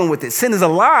problem with it. Sin is a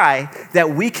lie that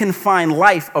we can find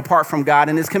life apart from God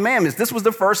and his commandments. This was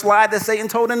the first lie that Satan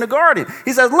told in the garden.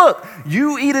 He says, look,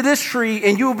 you eat of this tree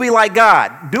and you will be like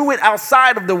God. Do it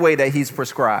outside of the way that he's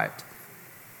prescribed.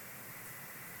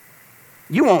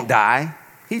 You won't die.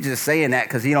 He's just saying that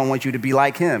because he don't want you to be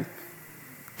like him.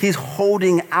 He's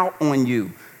holding out on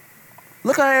you.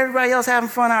 Look how everybody else having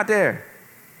fun out there.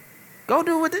 Go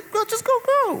do it. Just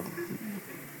go.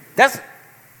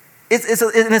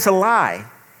 It's a lie.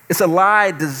 It's a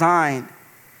lie designed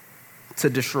to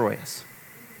destroy us.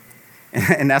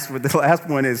 And that's what the last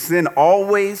point is. Sin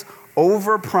always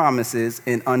overpromises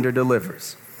and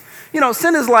underdelivers. You know,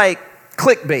 sin is like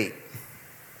clickbait.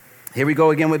 Here we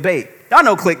go again with bait. Y'all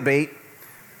know clickbait.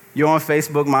 You're on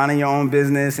Facebook minding your own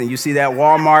business and you see that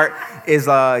Walmart is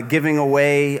giving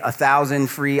away 1,000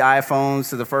 free iPhones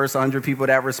to the first 100 people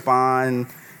that respond.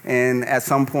 And at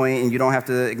some point, and you don't have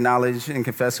to acknowledge and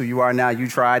confess who you are now, you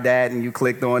tried that and you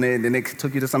clicked on it and then it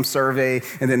took you to some survey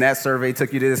and then that survey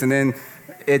took you to this and then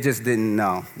it just didn't,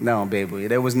 no, baby.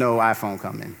 There was no iPhone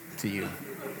coming to you.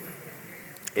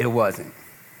 It wasn't.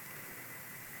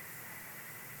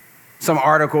 Some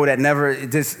article that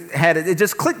it just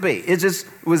clickbait.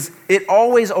 It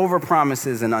always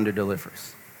overpromises and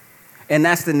underdelivers. And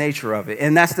that's the nature of it.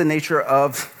 And that's the nature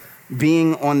of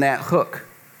being on that hook.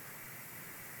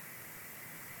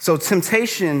 So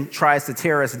temptation tries to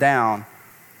tear us down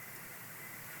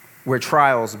where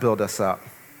trials build us up.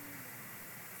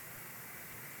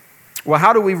 Well,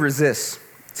 how do we resist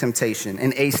temptation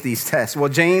and ace these tests? Well,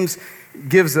 James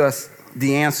gives us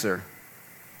the answer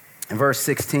in verse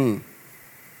 16.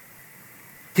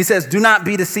 He says, "Do not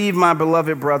be deceived, my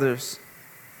beloved brothers.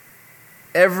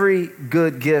 Every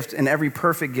good gift and every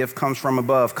perfect gift comes from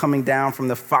above, coming down from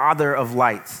the Father of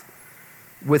lights,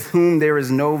 with whom there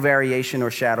is no variation or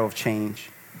shadow of change.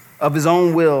 Of his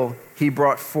own will, he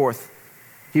brought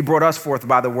us forth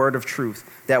by the word of truth,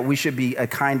 that we should be a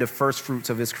kind of first fruits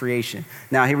of his creation."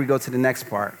 Now, here we go to the next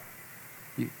part.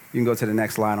 You can go to the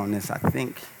next slide on this. I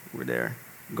think we're there.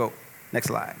 Go. Next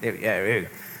slide. There we go.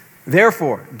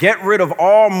 "Therefore, get rid of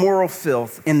all moral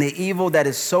filth and the evil that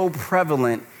is so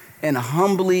prevalent, and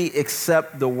humbly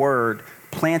accept the word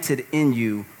planted in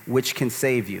you, which can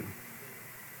save you."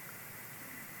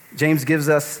 James gives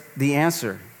us the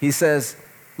answer. He says,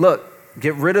 look,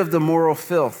 get rid of the moral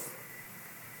filth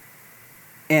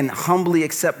and humbly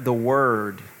accept the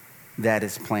word that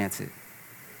is planted.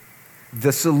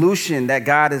 The solution that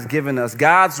God has given us,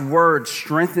 God's word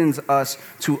strengthens us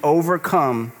to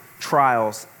overcome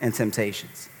trials and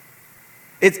temptations.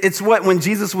 It's what when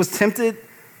Jesus was tempted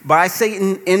by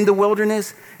Satan in the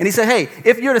wilderness, and he said, hey,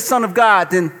 if you're the Son of God,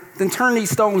 then turn these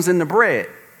stones into bread.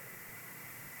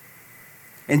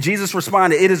 And Jesus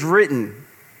responded, "It is written,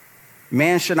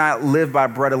 man should not live by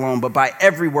bread alone, but by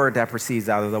every word that proceeds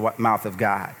out of the mouth of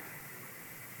God."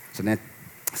 So then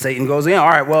Satan goes in, all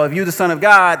right, well, if you're the Son of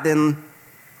God, then,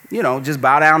 just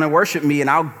bow down and worship me, and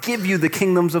I'll give you the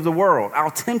kingdoms of the world.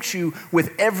 I'll tempt you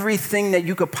with everything that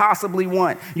you could possibly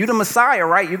want. You're the Messiah,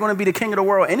 right? You're going to be the king of the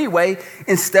world anyway.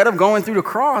 Instead of going through the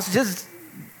cross, just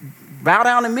bow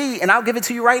down to me, and I'll give it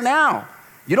to you right now.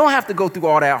 You don't have to go through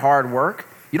all that hard work.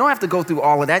 You don't have to go through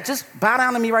all of that. Just bow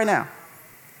down to me right now.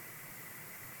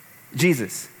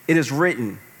 Jesus, it is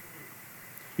written,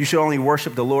 you should only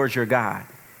worship the Lord your God.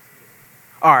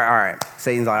 All right.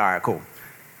 Satan's like, all right, cool.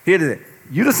 Here's it.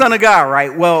 You're the Son of God,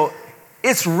 right? Well,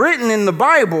 it's written in the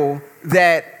Bible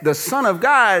that the Son of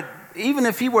God, even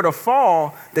if he were to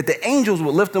fall, that the angels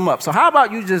would lift him up. So how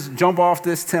about you just jump off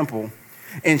this temple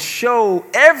and show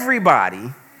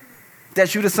everybody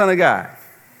that you're the Son of God?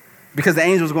 Because the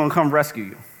angels are going to come rescue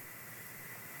you.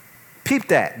 Peep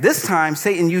that. This time,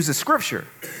 Satan uses scripture.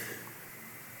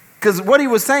 Because what he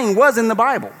was saying was in the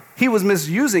Bible. He was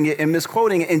misusing it and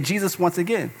misquoting it. And Jesus, once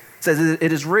again, says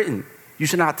it is written, you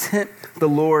should not tempt the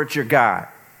Lord your God.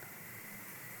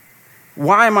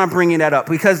 Why am I bringing that up?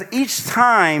 Because each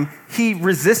time he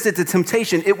resisted the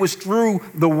temptation, it was through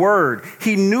the word.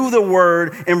 He knew the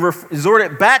word and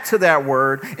resorted back to that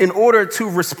word in order to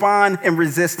respond and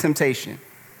resist temptation.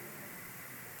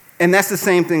 And that's the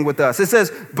same thing with us. It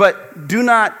says, but do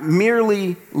not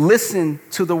merely listen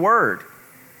to the word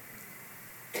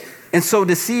and so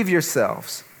deceive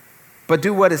yourselves, but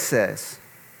do what it says.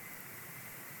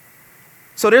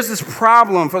 So there's this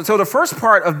problem. So the first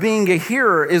part of being a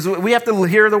hearer is we have to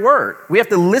hear the word. We have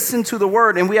to listen to the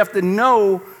word, and we have to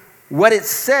know what it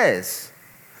says.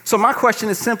 So my question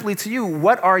is simply to you,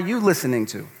 what are you listening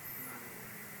to?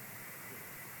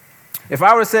 If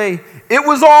I were to say, it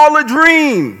was all a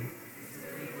dream.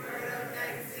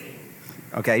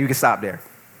 Okay, you can stop there.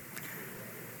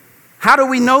 How do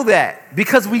we know that?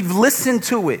 Because we've listened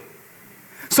to it.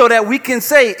 So that we can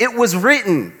say, it was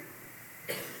written.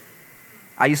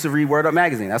 I used to read Word Up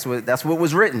magazine. That's what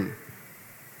was written.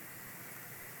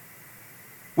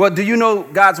 Well, do you know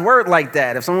God's word like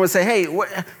that? If someone would say, hey,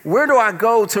 where do I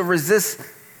go to resist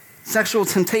sexual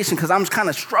temptation? Because I'm kind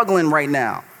of struggling right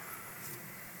now.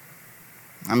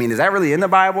 I mean, is that really in the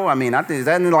Bible? I mean, I think, is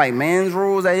that in like man's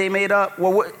rules that they made up?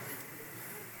 Well,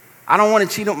 I don't want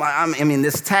to cheat on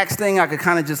this tax thing, I could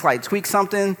kind of just like tweak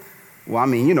something. Well, I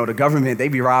mean, you know, the government, they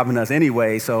be robbing us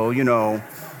anyway. So, you know,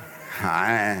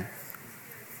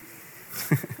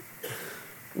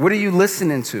 what are you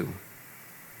listening to?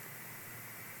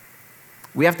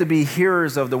 We have to be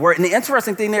hearers of the word. And the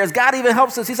interesting thing there is God even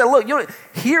helps us. He said, look, you're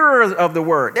hearers of the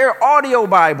word. They're audio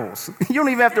Bibles. You don't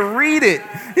even have to read it.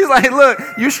 He's like, look,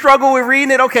 you struggle with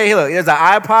reading it? Okay, look, there's an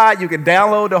iPod. You can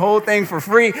download the whole thing for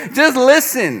free. Just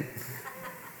listen.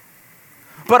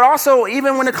 But also,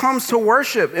 even when it comes to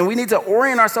worship, and we need to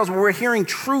orient ourselves where we're hearing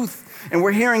truth and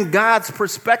we're hearing God's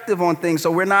perspective on things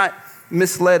so we're not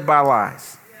misled by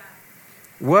lies.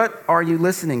 What are you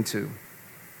listening to?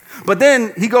 But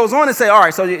then he goes on to say, all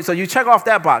right, so you check off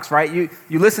that box, right? You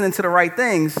listening to the right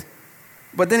things.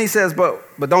 But then he says, but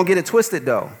don't get it twisted,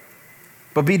 though.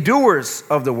 But be doers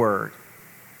of the word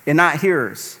and not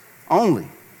hearers only.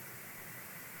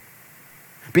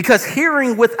 Because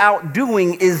hearing without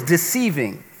doing is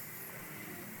deceiving.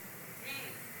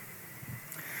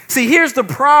 See, here's the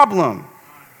problem.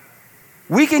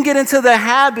 We can get into the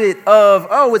habit of,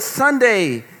 oh, it's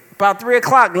Sunday, about 3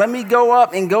 o'clock. Let me go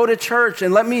up and go to church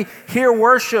and let me hear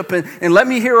worship and let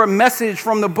me hear a message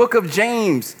from the book of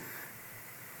James.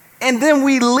 And then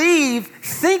we leave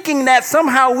thinking that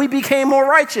somehow we became more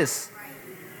righteous.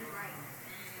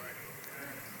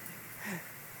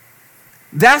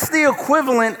 That's the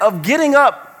equivalent of getting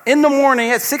up in the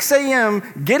morning at 6 a.m.,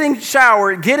 getting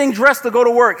showered, getting dressed to go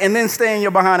to work, and then staying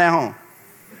your behind at home.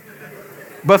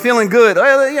 But feeling good.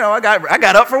 You know, I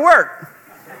got up for work.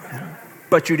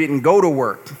 But you didn't go to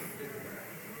work.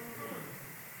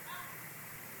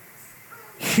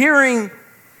 Hearing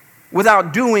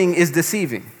without doing is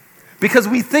deceiving because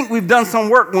we think we've done some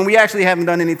work when we actually haven't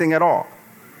done anything at all.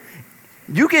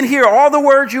 You can hear all the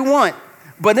words you want,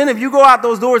 but then if you go out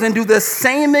those doors and do the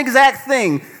same exact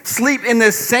thing, sleep in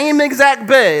the same exact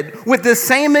bed with the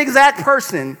same exact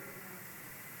person,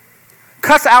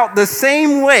 cuss out the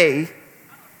same way,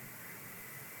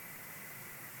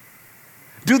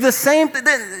 do the same thing.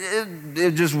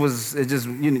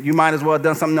 You might as well have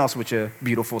done something else with your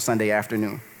beautiful Sunday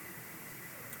afternoon.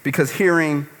 Because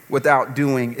hearing without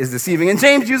doing is deceiving. And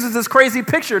James uses this crazy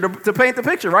picture to paint the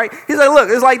picture, right? He's like, look,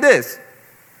 it's like this.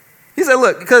 He said,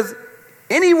 look, because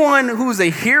anyone who's a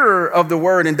hearer of the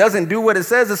word and doesn't do what it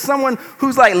says is someone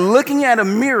who's like looking at a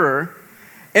mirror,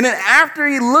 and then after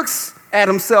he looks at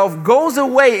himself, goes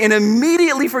away and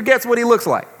immediately forgets what he looks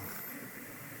like.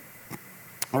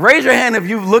 Raise your hand if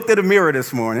you've looked at a mirror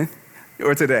this morning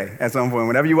or today at some point.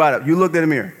 Whenever you got up, you looked at a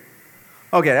mirror.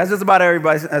 Okay, that's just about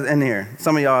everybody in here.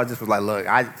 Some of y'all just was like, look,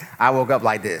 I woke up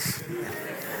like this.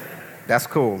 That's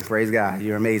cool. Praise God.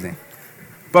 You're amazing.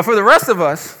 But for the rest of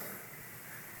us,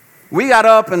 we got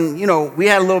up and, you know, we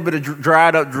had a little bit of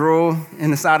dried up drool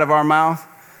in the side of our mouth,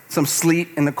 some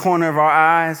sleep in the corner of our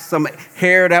eyes, some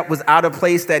hair that was out of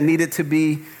place that needed to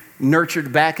be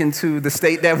nurtured back into the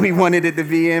state that we wanted it to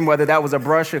be in, whether that was a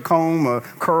brush, a comb, a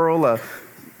curl, a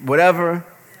whatever,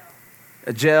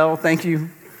 a gel, thank you.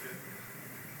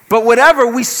 But whatever,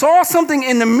 we saw something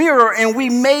in the mirror and we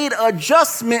made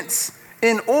adjustments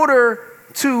in order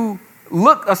to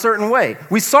look a certain way.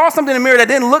 We saw something in the mirror that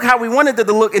didn't look how we wanted it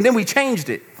to look, and then we changed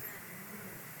it.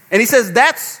 And he says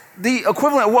that's the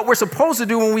equivalent of what we're supposed to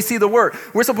do when we see the word.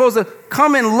 We're supposed to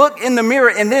come and look in the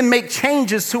mirror and then make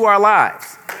changes to our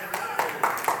lives.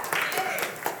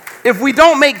 if we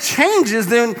don't make changes,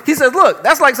 then he says, look,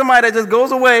 that's like somebody that just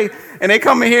goes away and they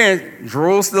come in here and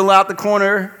drool still out the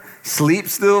corner, sleep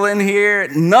still in here.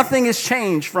 Nothing has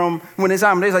changed from when it's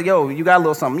time. They're like, yo, you got a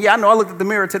little something. Yeah, I know. I looked at the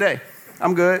mirror today.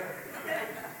 I'm good.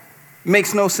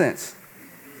 Makes no sense.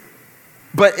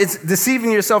 But it's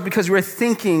deceiving yourself because we're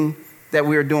thinking that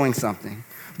we're doing something.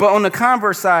 But on the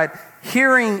converse side,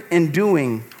 hearing and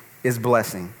doing is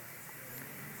blessing.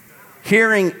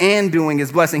 Hearing and doing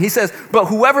is blessing. He says, but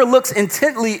whoever looks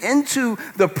intently into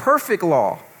the perfect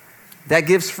law that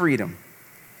gives freedom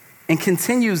and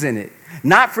continues in it,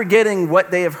 not forgetting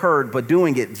what they have heard, but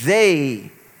doing it,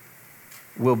 they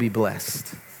will be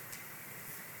blessed.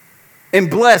 And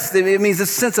blessed, it means a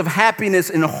sense of happiness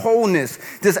and wholeness.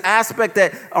 This aspect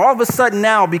that all of a sudden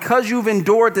now, because you've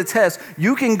endured the test,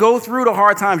 you can go through the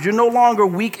hard times. You're no longer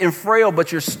weak and frail,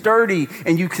 but you're sturdy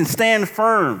and you can stand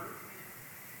firm.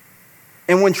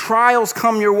 And when trials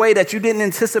come your way that you didn't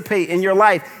anticipate in your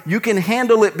life, you can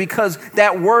handle it because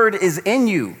that word is in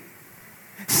you.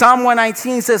 Psalm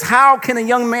 119 says, how can a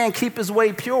young man keep his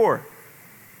way pure?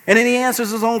 And then he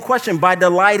answers his own question, by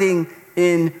delighting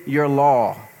in your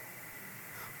law.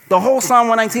 The whole Psalm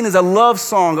 119 is a love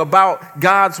song about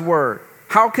God's word.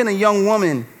 How can a young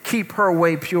woman keep her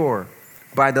way pure?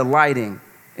 By delighting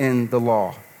in the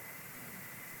law.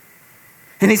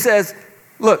 And he says,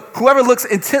 look, whoever looks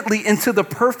intently into the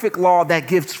perfect law that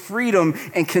gives freedom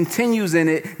and continues in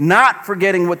it, not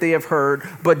forgetting what they have heard,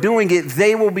 but doing it,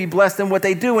 they will be blessed in what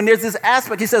they do. And there's this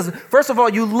aspect. He says, first of all,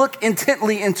 you look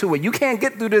intently into it. You can't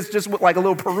get through this just with like a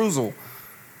little perusal.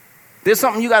 There's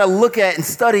something you got to look at and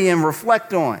study and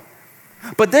reflect on.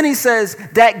 But then he says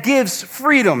that gives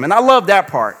freedom. And I love that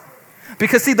part.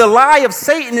 Because see, the lie of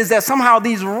Satan is that somehow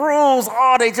these rules,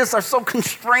 they just are so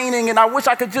constraining. And I wish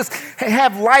I could just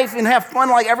have life and have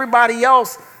fun like everybody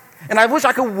else. And I wish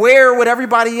I could wear with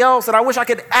everybody else. And I wish I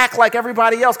could act like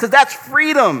everybody else. Because that's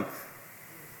freedom.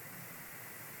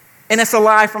 And it's a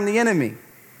lie from the enemy.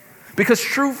 Because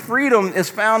true freedom is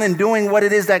found in doing what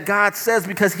it is that God says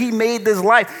because he made this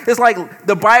life. It's like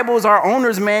the Bible is our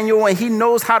owner's manual and he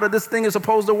knows how this thing is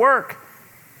supposed to work.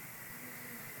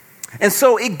 And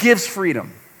so it gives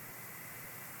freedom.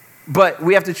 But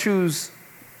we have to choose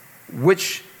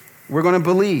which we're going to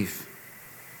believe,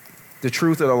 the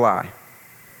truth or the lie.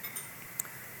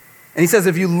 And he says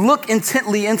if you look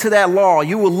intently into that law,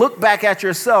 you will look back at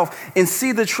yourself and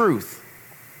see the truth.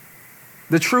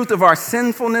 The truth of our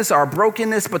sinfulness, our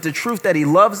brokenness, but the truth that he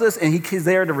loves us and he's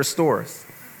there to restore us.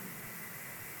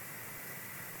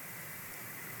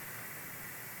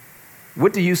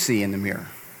 What do you see in the mirror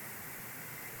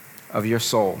of your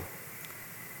soul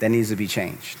that needs to be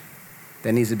changed,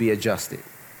 that needs to be adjusted?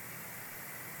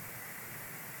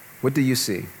 What do you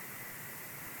see?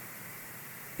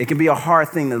 It can be a hard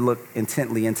thing to look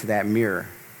intently into that mirror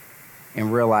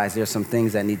and realize there's some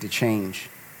things that need to change.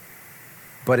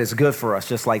 But it's good for us,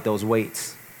 just like those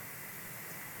weights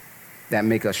that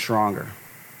make us stronger.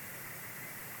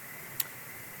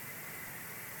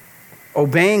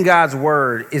 Obeying God's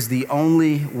word is the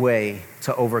only way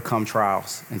to overcome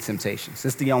trials and temptations.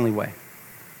 It's the only way.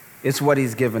 It's what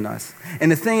he's given us.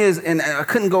 And the thing is, and I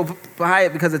couldn't go by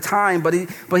it because of time, but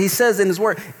he says in his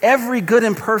word, every good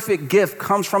and perfect gift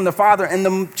comes from the Father, and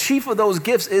the chief of those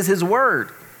gifts is his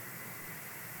word.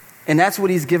 And that's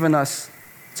what he's given us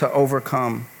to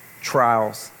overcome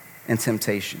trials and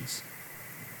temptations.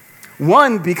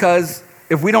 One, because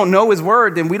if we don't know his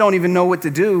word, then we don't even know what to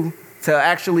do to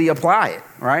actually apply it,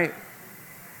 right?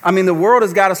 I mean, the world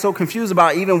has got us so confused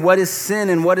about even what is sin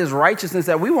and what is righteousness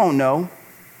that we won't know,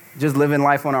 just living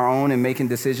life on our own and making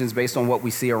decisions based on what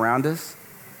we see around us.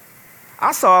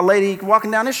 I saw a lady walking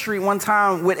down the street one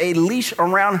time with a leash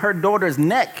around her daughter's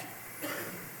neck.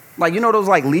 Like, you know those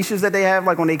like leashes that they have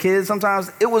like when they kids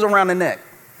sometimes? It was around the neck.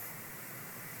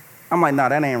 I'm like, no,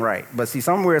 that ain't right. But see,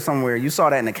 somewhere, you saw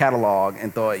that in the catalog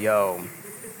and thought, yo,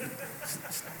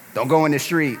 don't go in the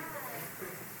street.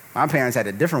 My parents had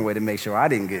a different way to make sure I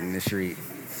didn't get in the street.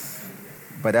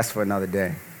 But that's for another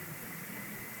day.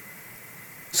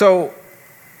 So,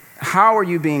 how are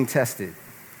you being tested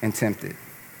and tempted?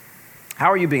 How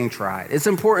are you being tried? It's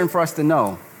important for us to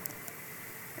know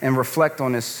and reflect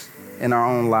on this in our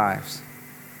own lives.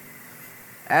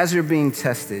 As you're being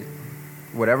tested,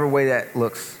 whatever way that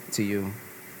looks to you,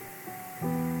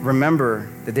 remember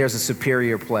that there's a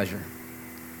superior pleasure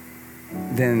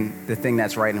than the thing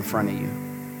that's right in front of you.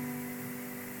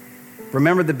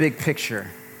 Remember the big picture,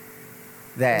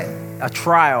 that a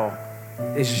trial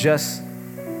is just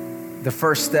the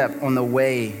first step on the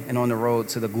way and on the road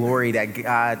to the glory that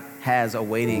God has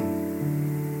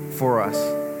awaiting for us,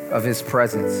 of his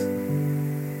presence,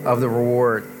 of the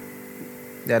reward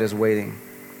that is waiting.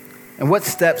 And what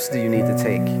steps do you need to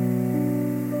take?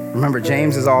 Remember,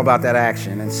 James is all about that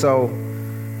action. And so,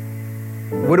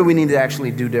 what do we need to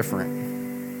actually do different?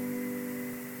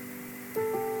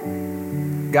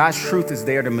 God's truth is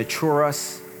there to mature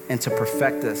us and to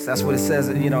perfect us. That's what it says.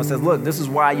 It says, look, this is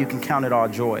why you can count it all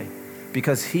joy.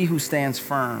 Because he who stands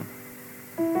firm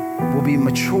will be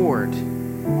matured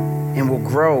and will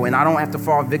grow. And I don't have to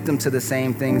fall victim to the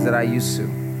same things that I used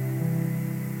to.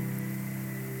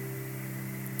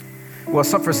 Well,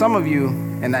 for some of you,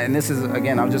 and this is,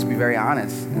 again, I'll just be very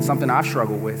honest, and something I've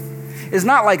struggled with. It's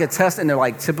not like a test in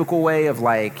the typical way of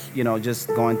just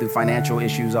going through financial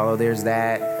issues, although there's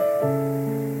that.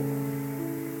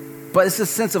 But it's a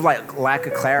sense of lack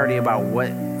of clarity about what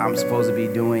I'm supposed to be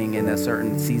doing in a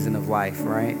certain season of life,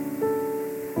 right?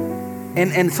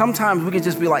 And sometimes we could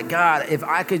just be like, God, if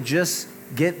I could just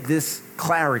get this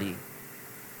clarity,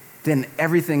 then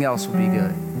everything else would be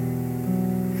good.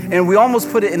 And we almost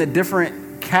put it in a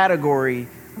different category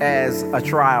as a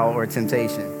trial or a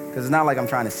temptation. Because it's not like I'm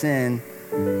trying to sin.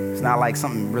 It's not like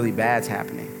something really bad's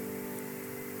happening.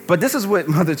 But this is what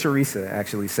Mother Teresa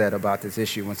actually said about this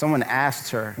issue. When someone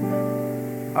asked her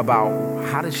about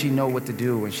how did she know what to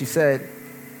do, and she said,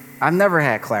 I've never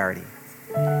had clarity.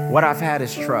 What I've had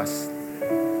is trust.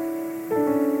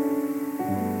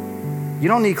 You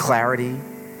don't need clarity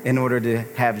in order to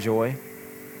have joy.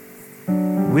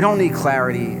 We don't need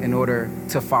clarity in order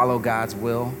to follow God's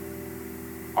will.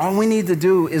 All we need to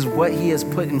do is what he has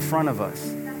put in front of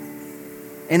us.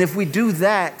 And if we do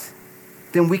that,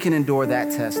 then we can endure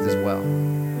that test as well.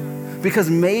 Because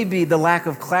maybe the lack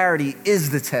of clarity is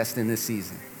the test in this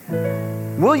season.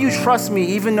 Will you trust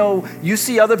me even though you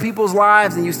see other people's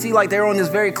lives and you see they're on this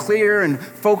very clear and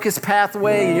focused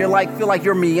pathway and you're feel like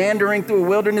you're meandering through a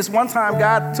wilderness? One time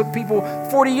God took people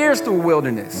 40 years through a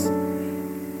wilderness.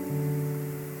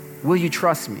 Will you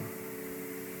trust me?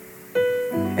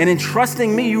 And in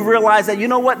trusting me, you realize that, you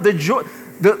know what?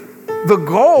 The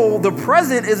goal, the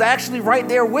present is actually right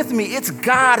there with me. It's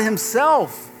God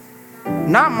himself,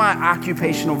 not my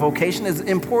occupational vocation, as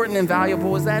important and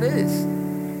valuable as that is.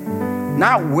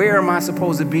 Not where am I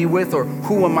supposed to be with or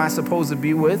who am I supposed to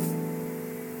be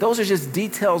with. Those are just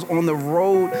details on the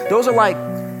road. Those are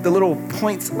the little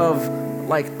points of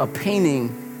a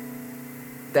painting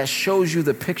that shows you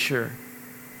the picture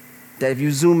that if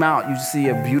you zoom out, you see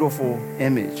a beautiful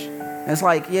image. And it's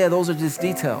those are just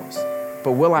details.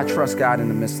 But will I trust God in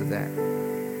the midst of that?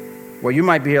 Well, you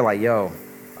might be here yo,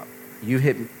 you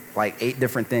hit 8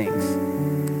 different things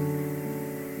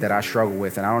that I struggle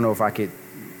with, and I don't know if I could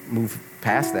move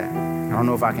past that. I don't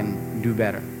know if I can do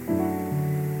better.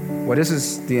 Well, this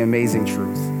is the amazing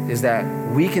truth, is that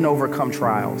we can overcome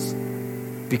trials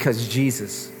because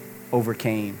Jesus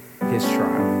overcame his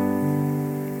trial.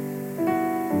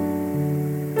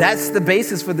 That's the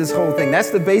basis for this whole thing. That's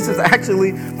the basis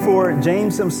actually for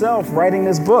James himself writing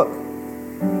this book.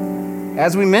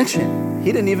 As we mentioned,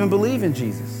 he didn't even believe in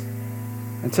Jesus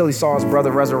until he saw his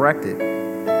brother resurrected.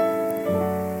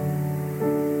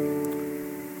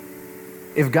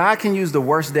 If God can use the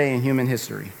worst day in human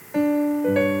history,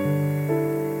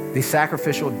 the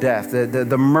sacrificial death,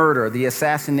 the murder, the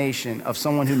assassination of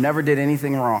someone who never did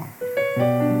anything wrong,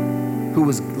 who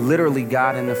was literally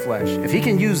God in the flesh. If he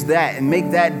can use that and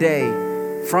make that day,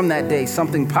 from that day,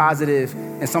 something positive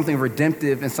and something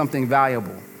redemptive and something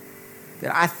valuable,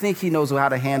 then I think he knows how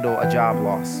to handle a job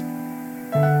loss.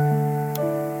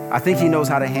 I think he knows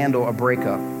how to handle a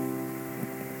breakup.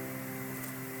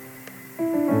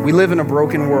 We live in a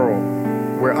broken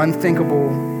world where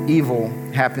unthinkable evil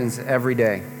happens every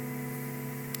day.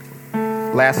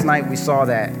 Last night we saw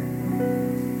that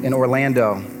in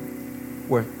Orlando,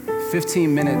 where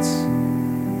 15 minutes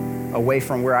away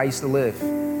from where I used to live,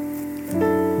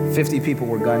 50 people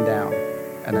were gunned down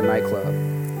at a nightclub.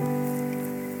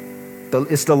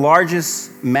 It's the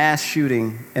largest mass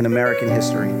shooting in American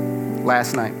history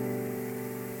last night.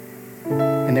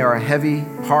 And there are heavy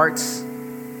hearts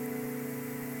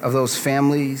of those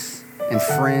families and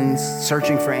friends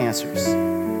searching for answers.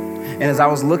 And as I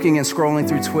was looking and scrolling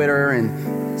through Twitter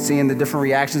and seeing the different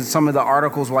reactions, some of the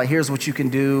articles were here's what you can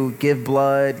do, give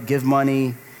blood, give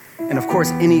money, and of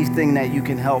course, anything that you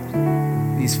can help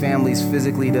these families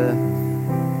physically to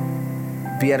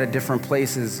be at a different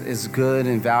place is good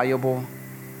and valuable.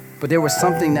 But there was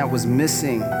something that was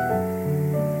missing.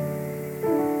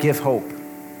 Give hope.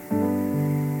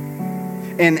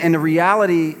 And the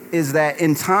reality is that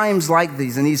in times like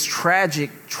these, in these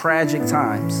tragic, tragic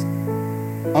times,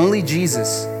 only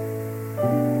Jesus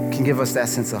can give us that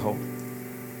sense of hope.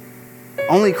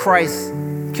 Only Christ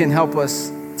can help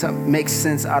us to make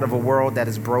sense out of a world that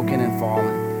is broken and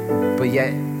fallen. but yet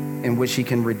in which he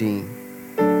can redeem.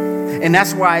 And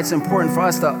that's why it's important for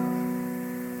us to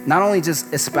not only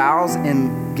just espouse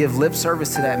and give lip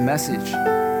service to that message,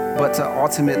 but to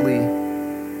ultimately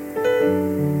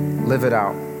live it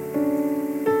out.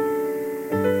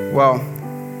 Well,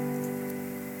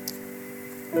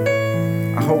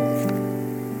 I hope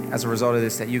as a result of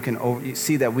this that you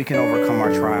see that we can overcome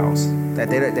our trials, that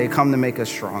they come to make us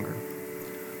stronger.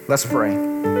 Let's pray.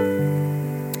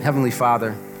 Heavenly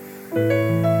Father,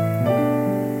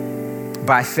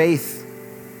 by faith,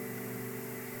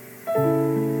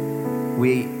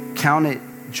 we count it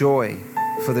joy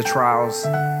for the trials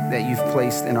that you've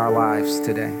placed in our lives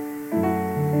today.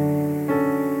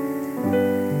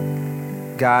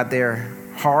 God, they're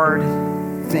hard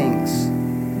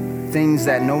things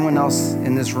that no one else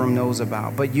in this room knows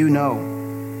about, but you know.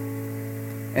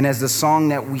 And as the song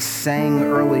that we sang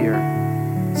earlier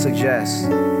suggests,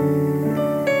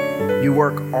 you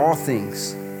work all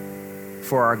things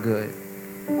for our good.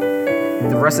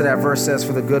 The rest of that verse says,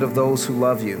 for the good of those who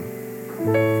love you,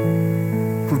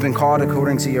 who've been called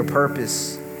according to your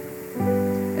purpose.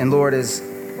 And Lord, as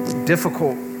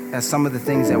difficult as some of the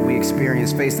things that we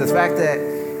experience face, the fact that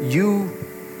you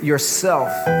yourself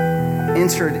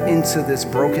entered into this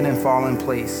broken and fallen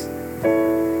place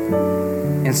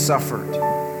and suffered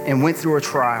and went through a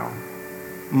trial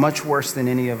much worse than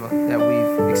any of us that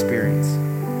we've experienced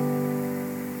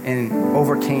and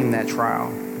overcame that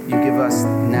trial. You give us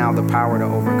now the power to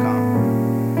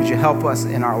overcome. Would you help us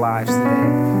in our lives today?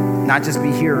 Not just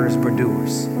be hearers, but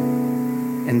doers,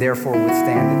 and therefore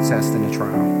withstand the test and the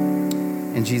trial.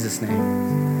 In Jesus'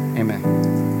 name, amen.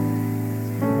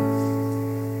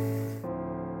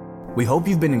 We hope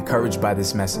you've been encouraged by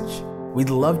this message. We'd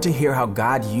love to hear how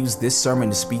God used this sermon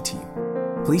to speak to you.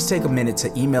 Please take a minute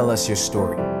to email us your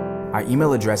story. Our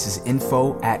email address is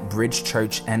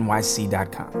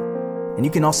info@bridgechurchnyc.com. And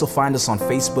you can also find us on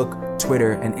Facebook,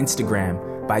 Twitter, and Instagram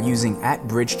by using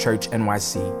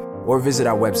 @bridgechurchnyc or visit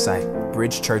our website,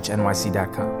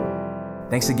 bridgechurchnyc.com.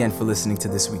 Thanks again for listening to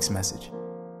this week's message.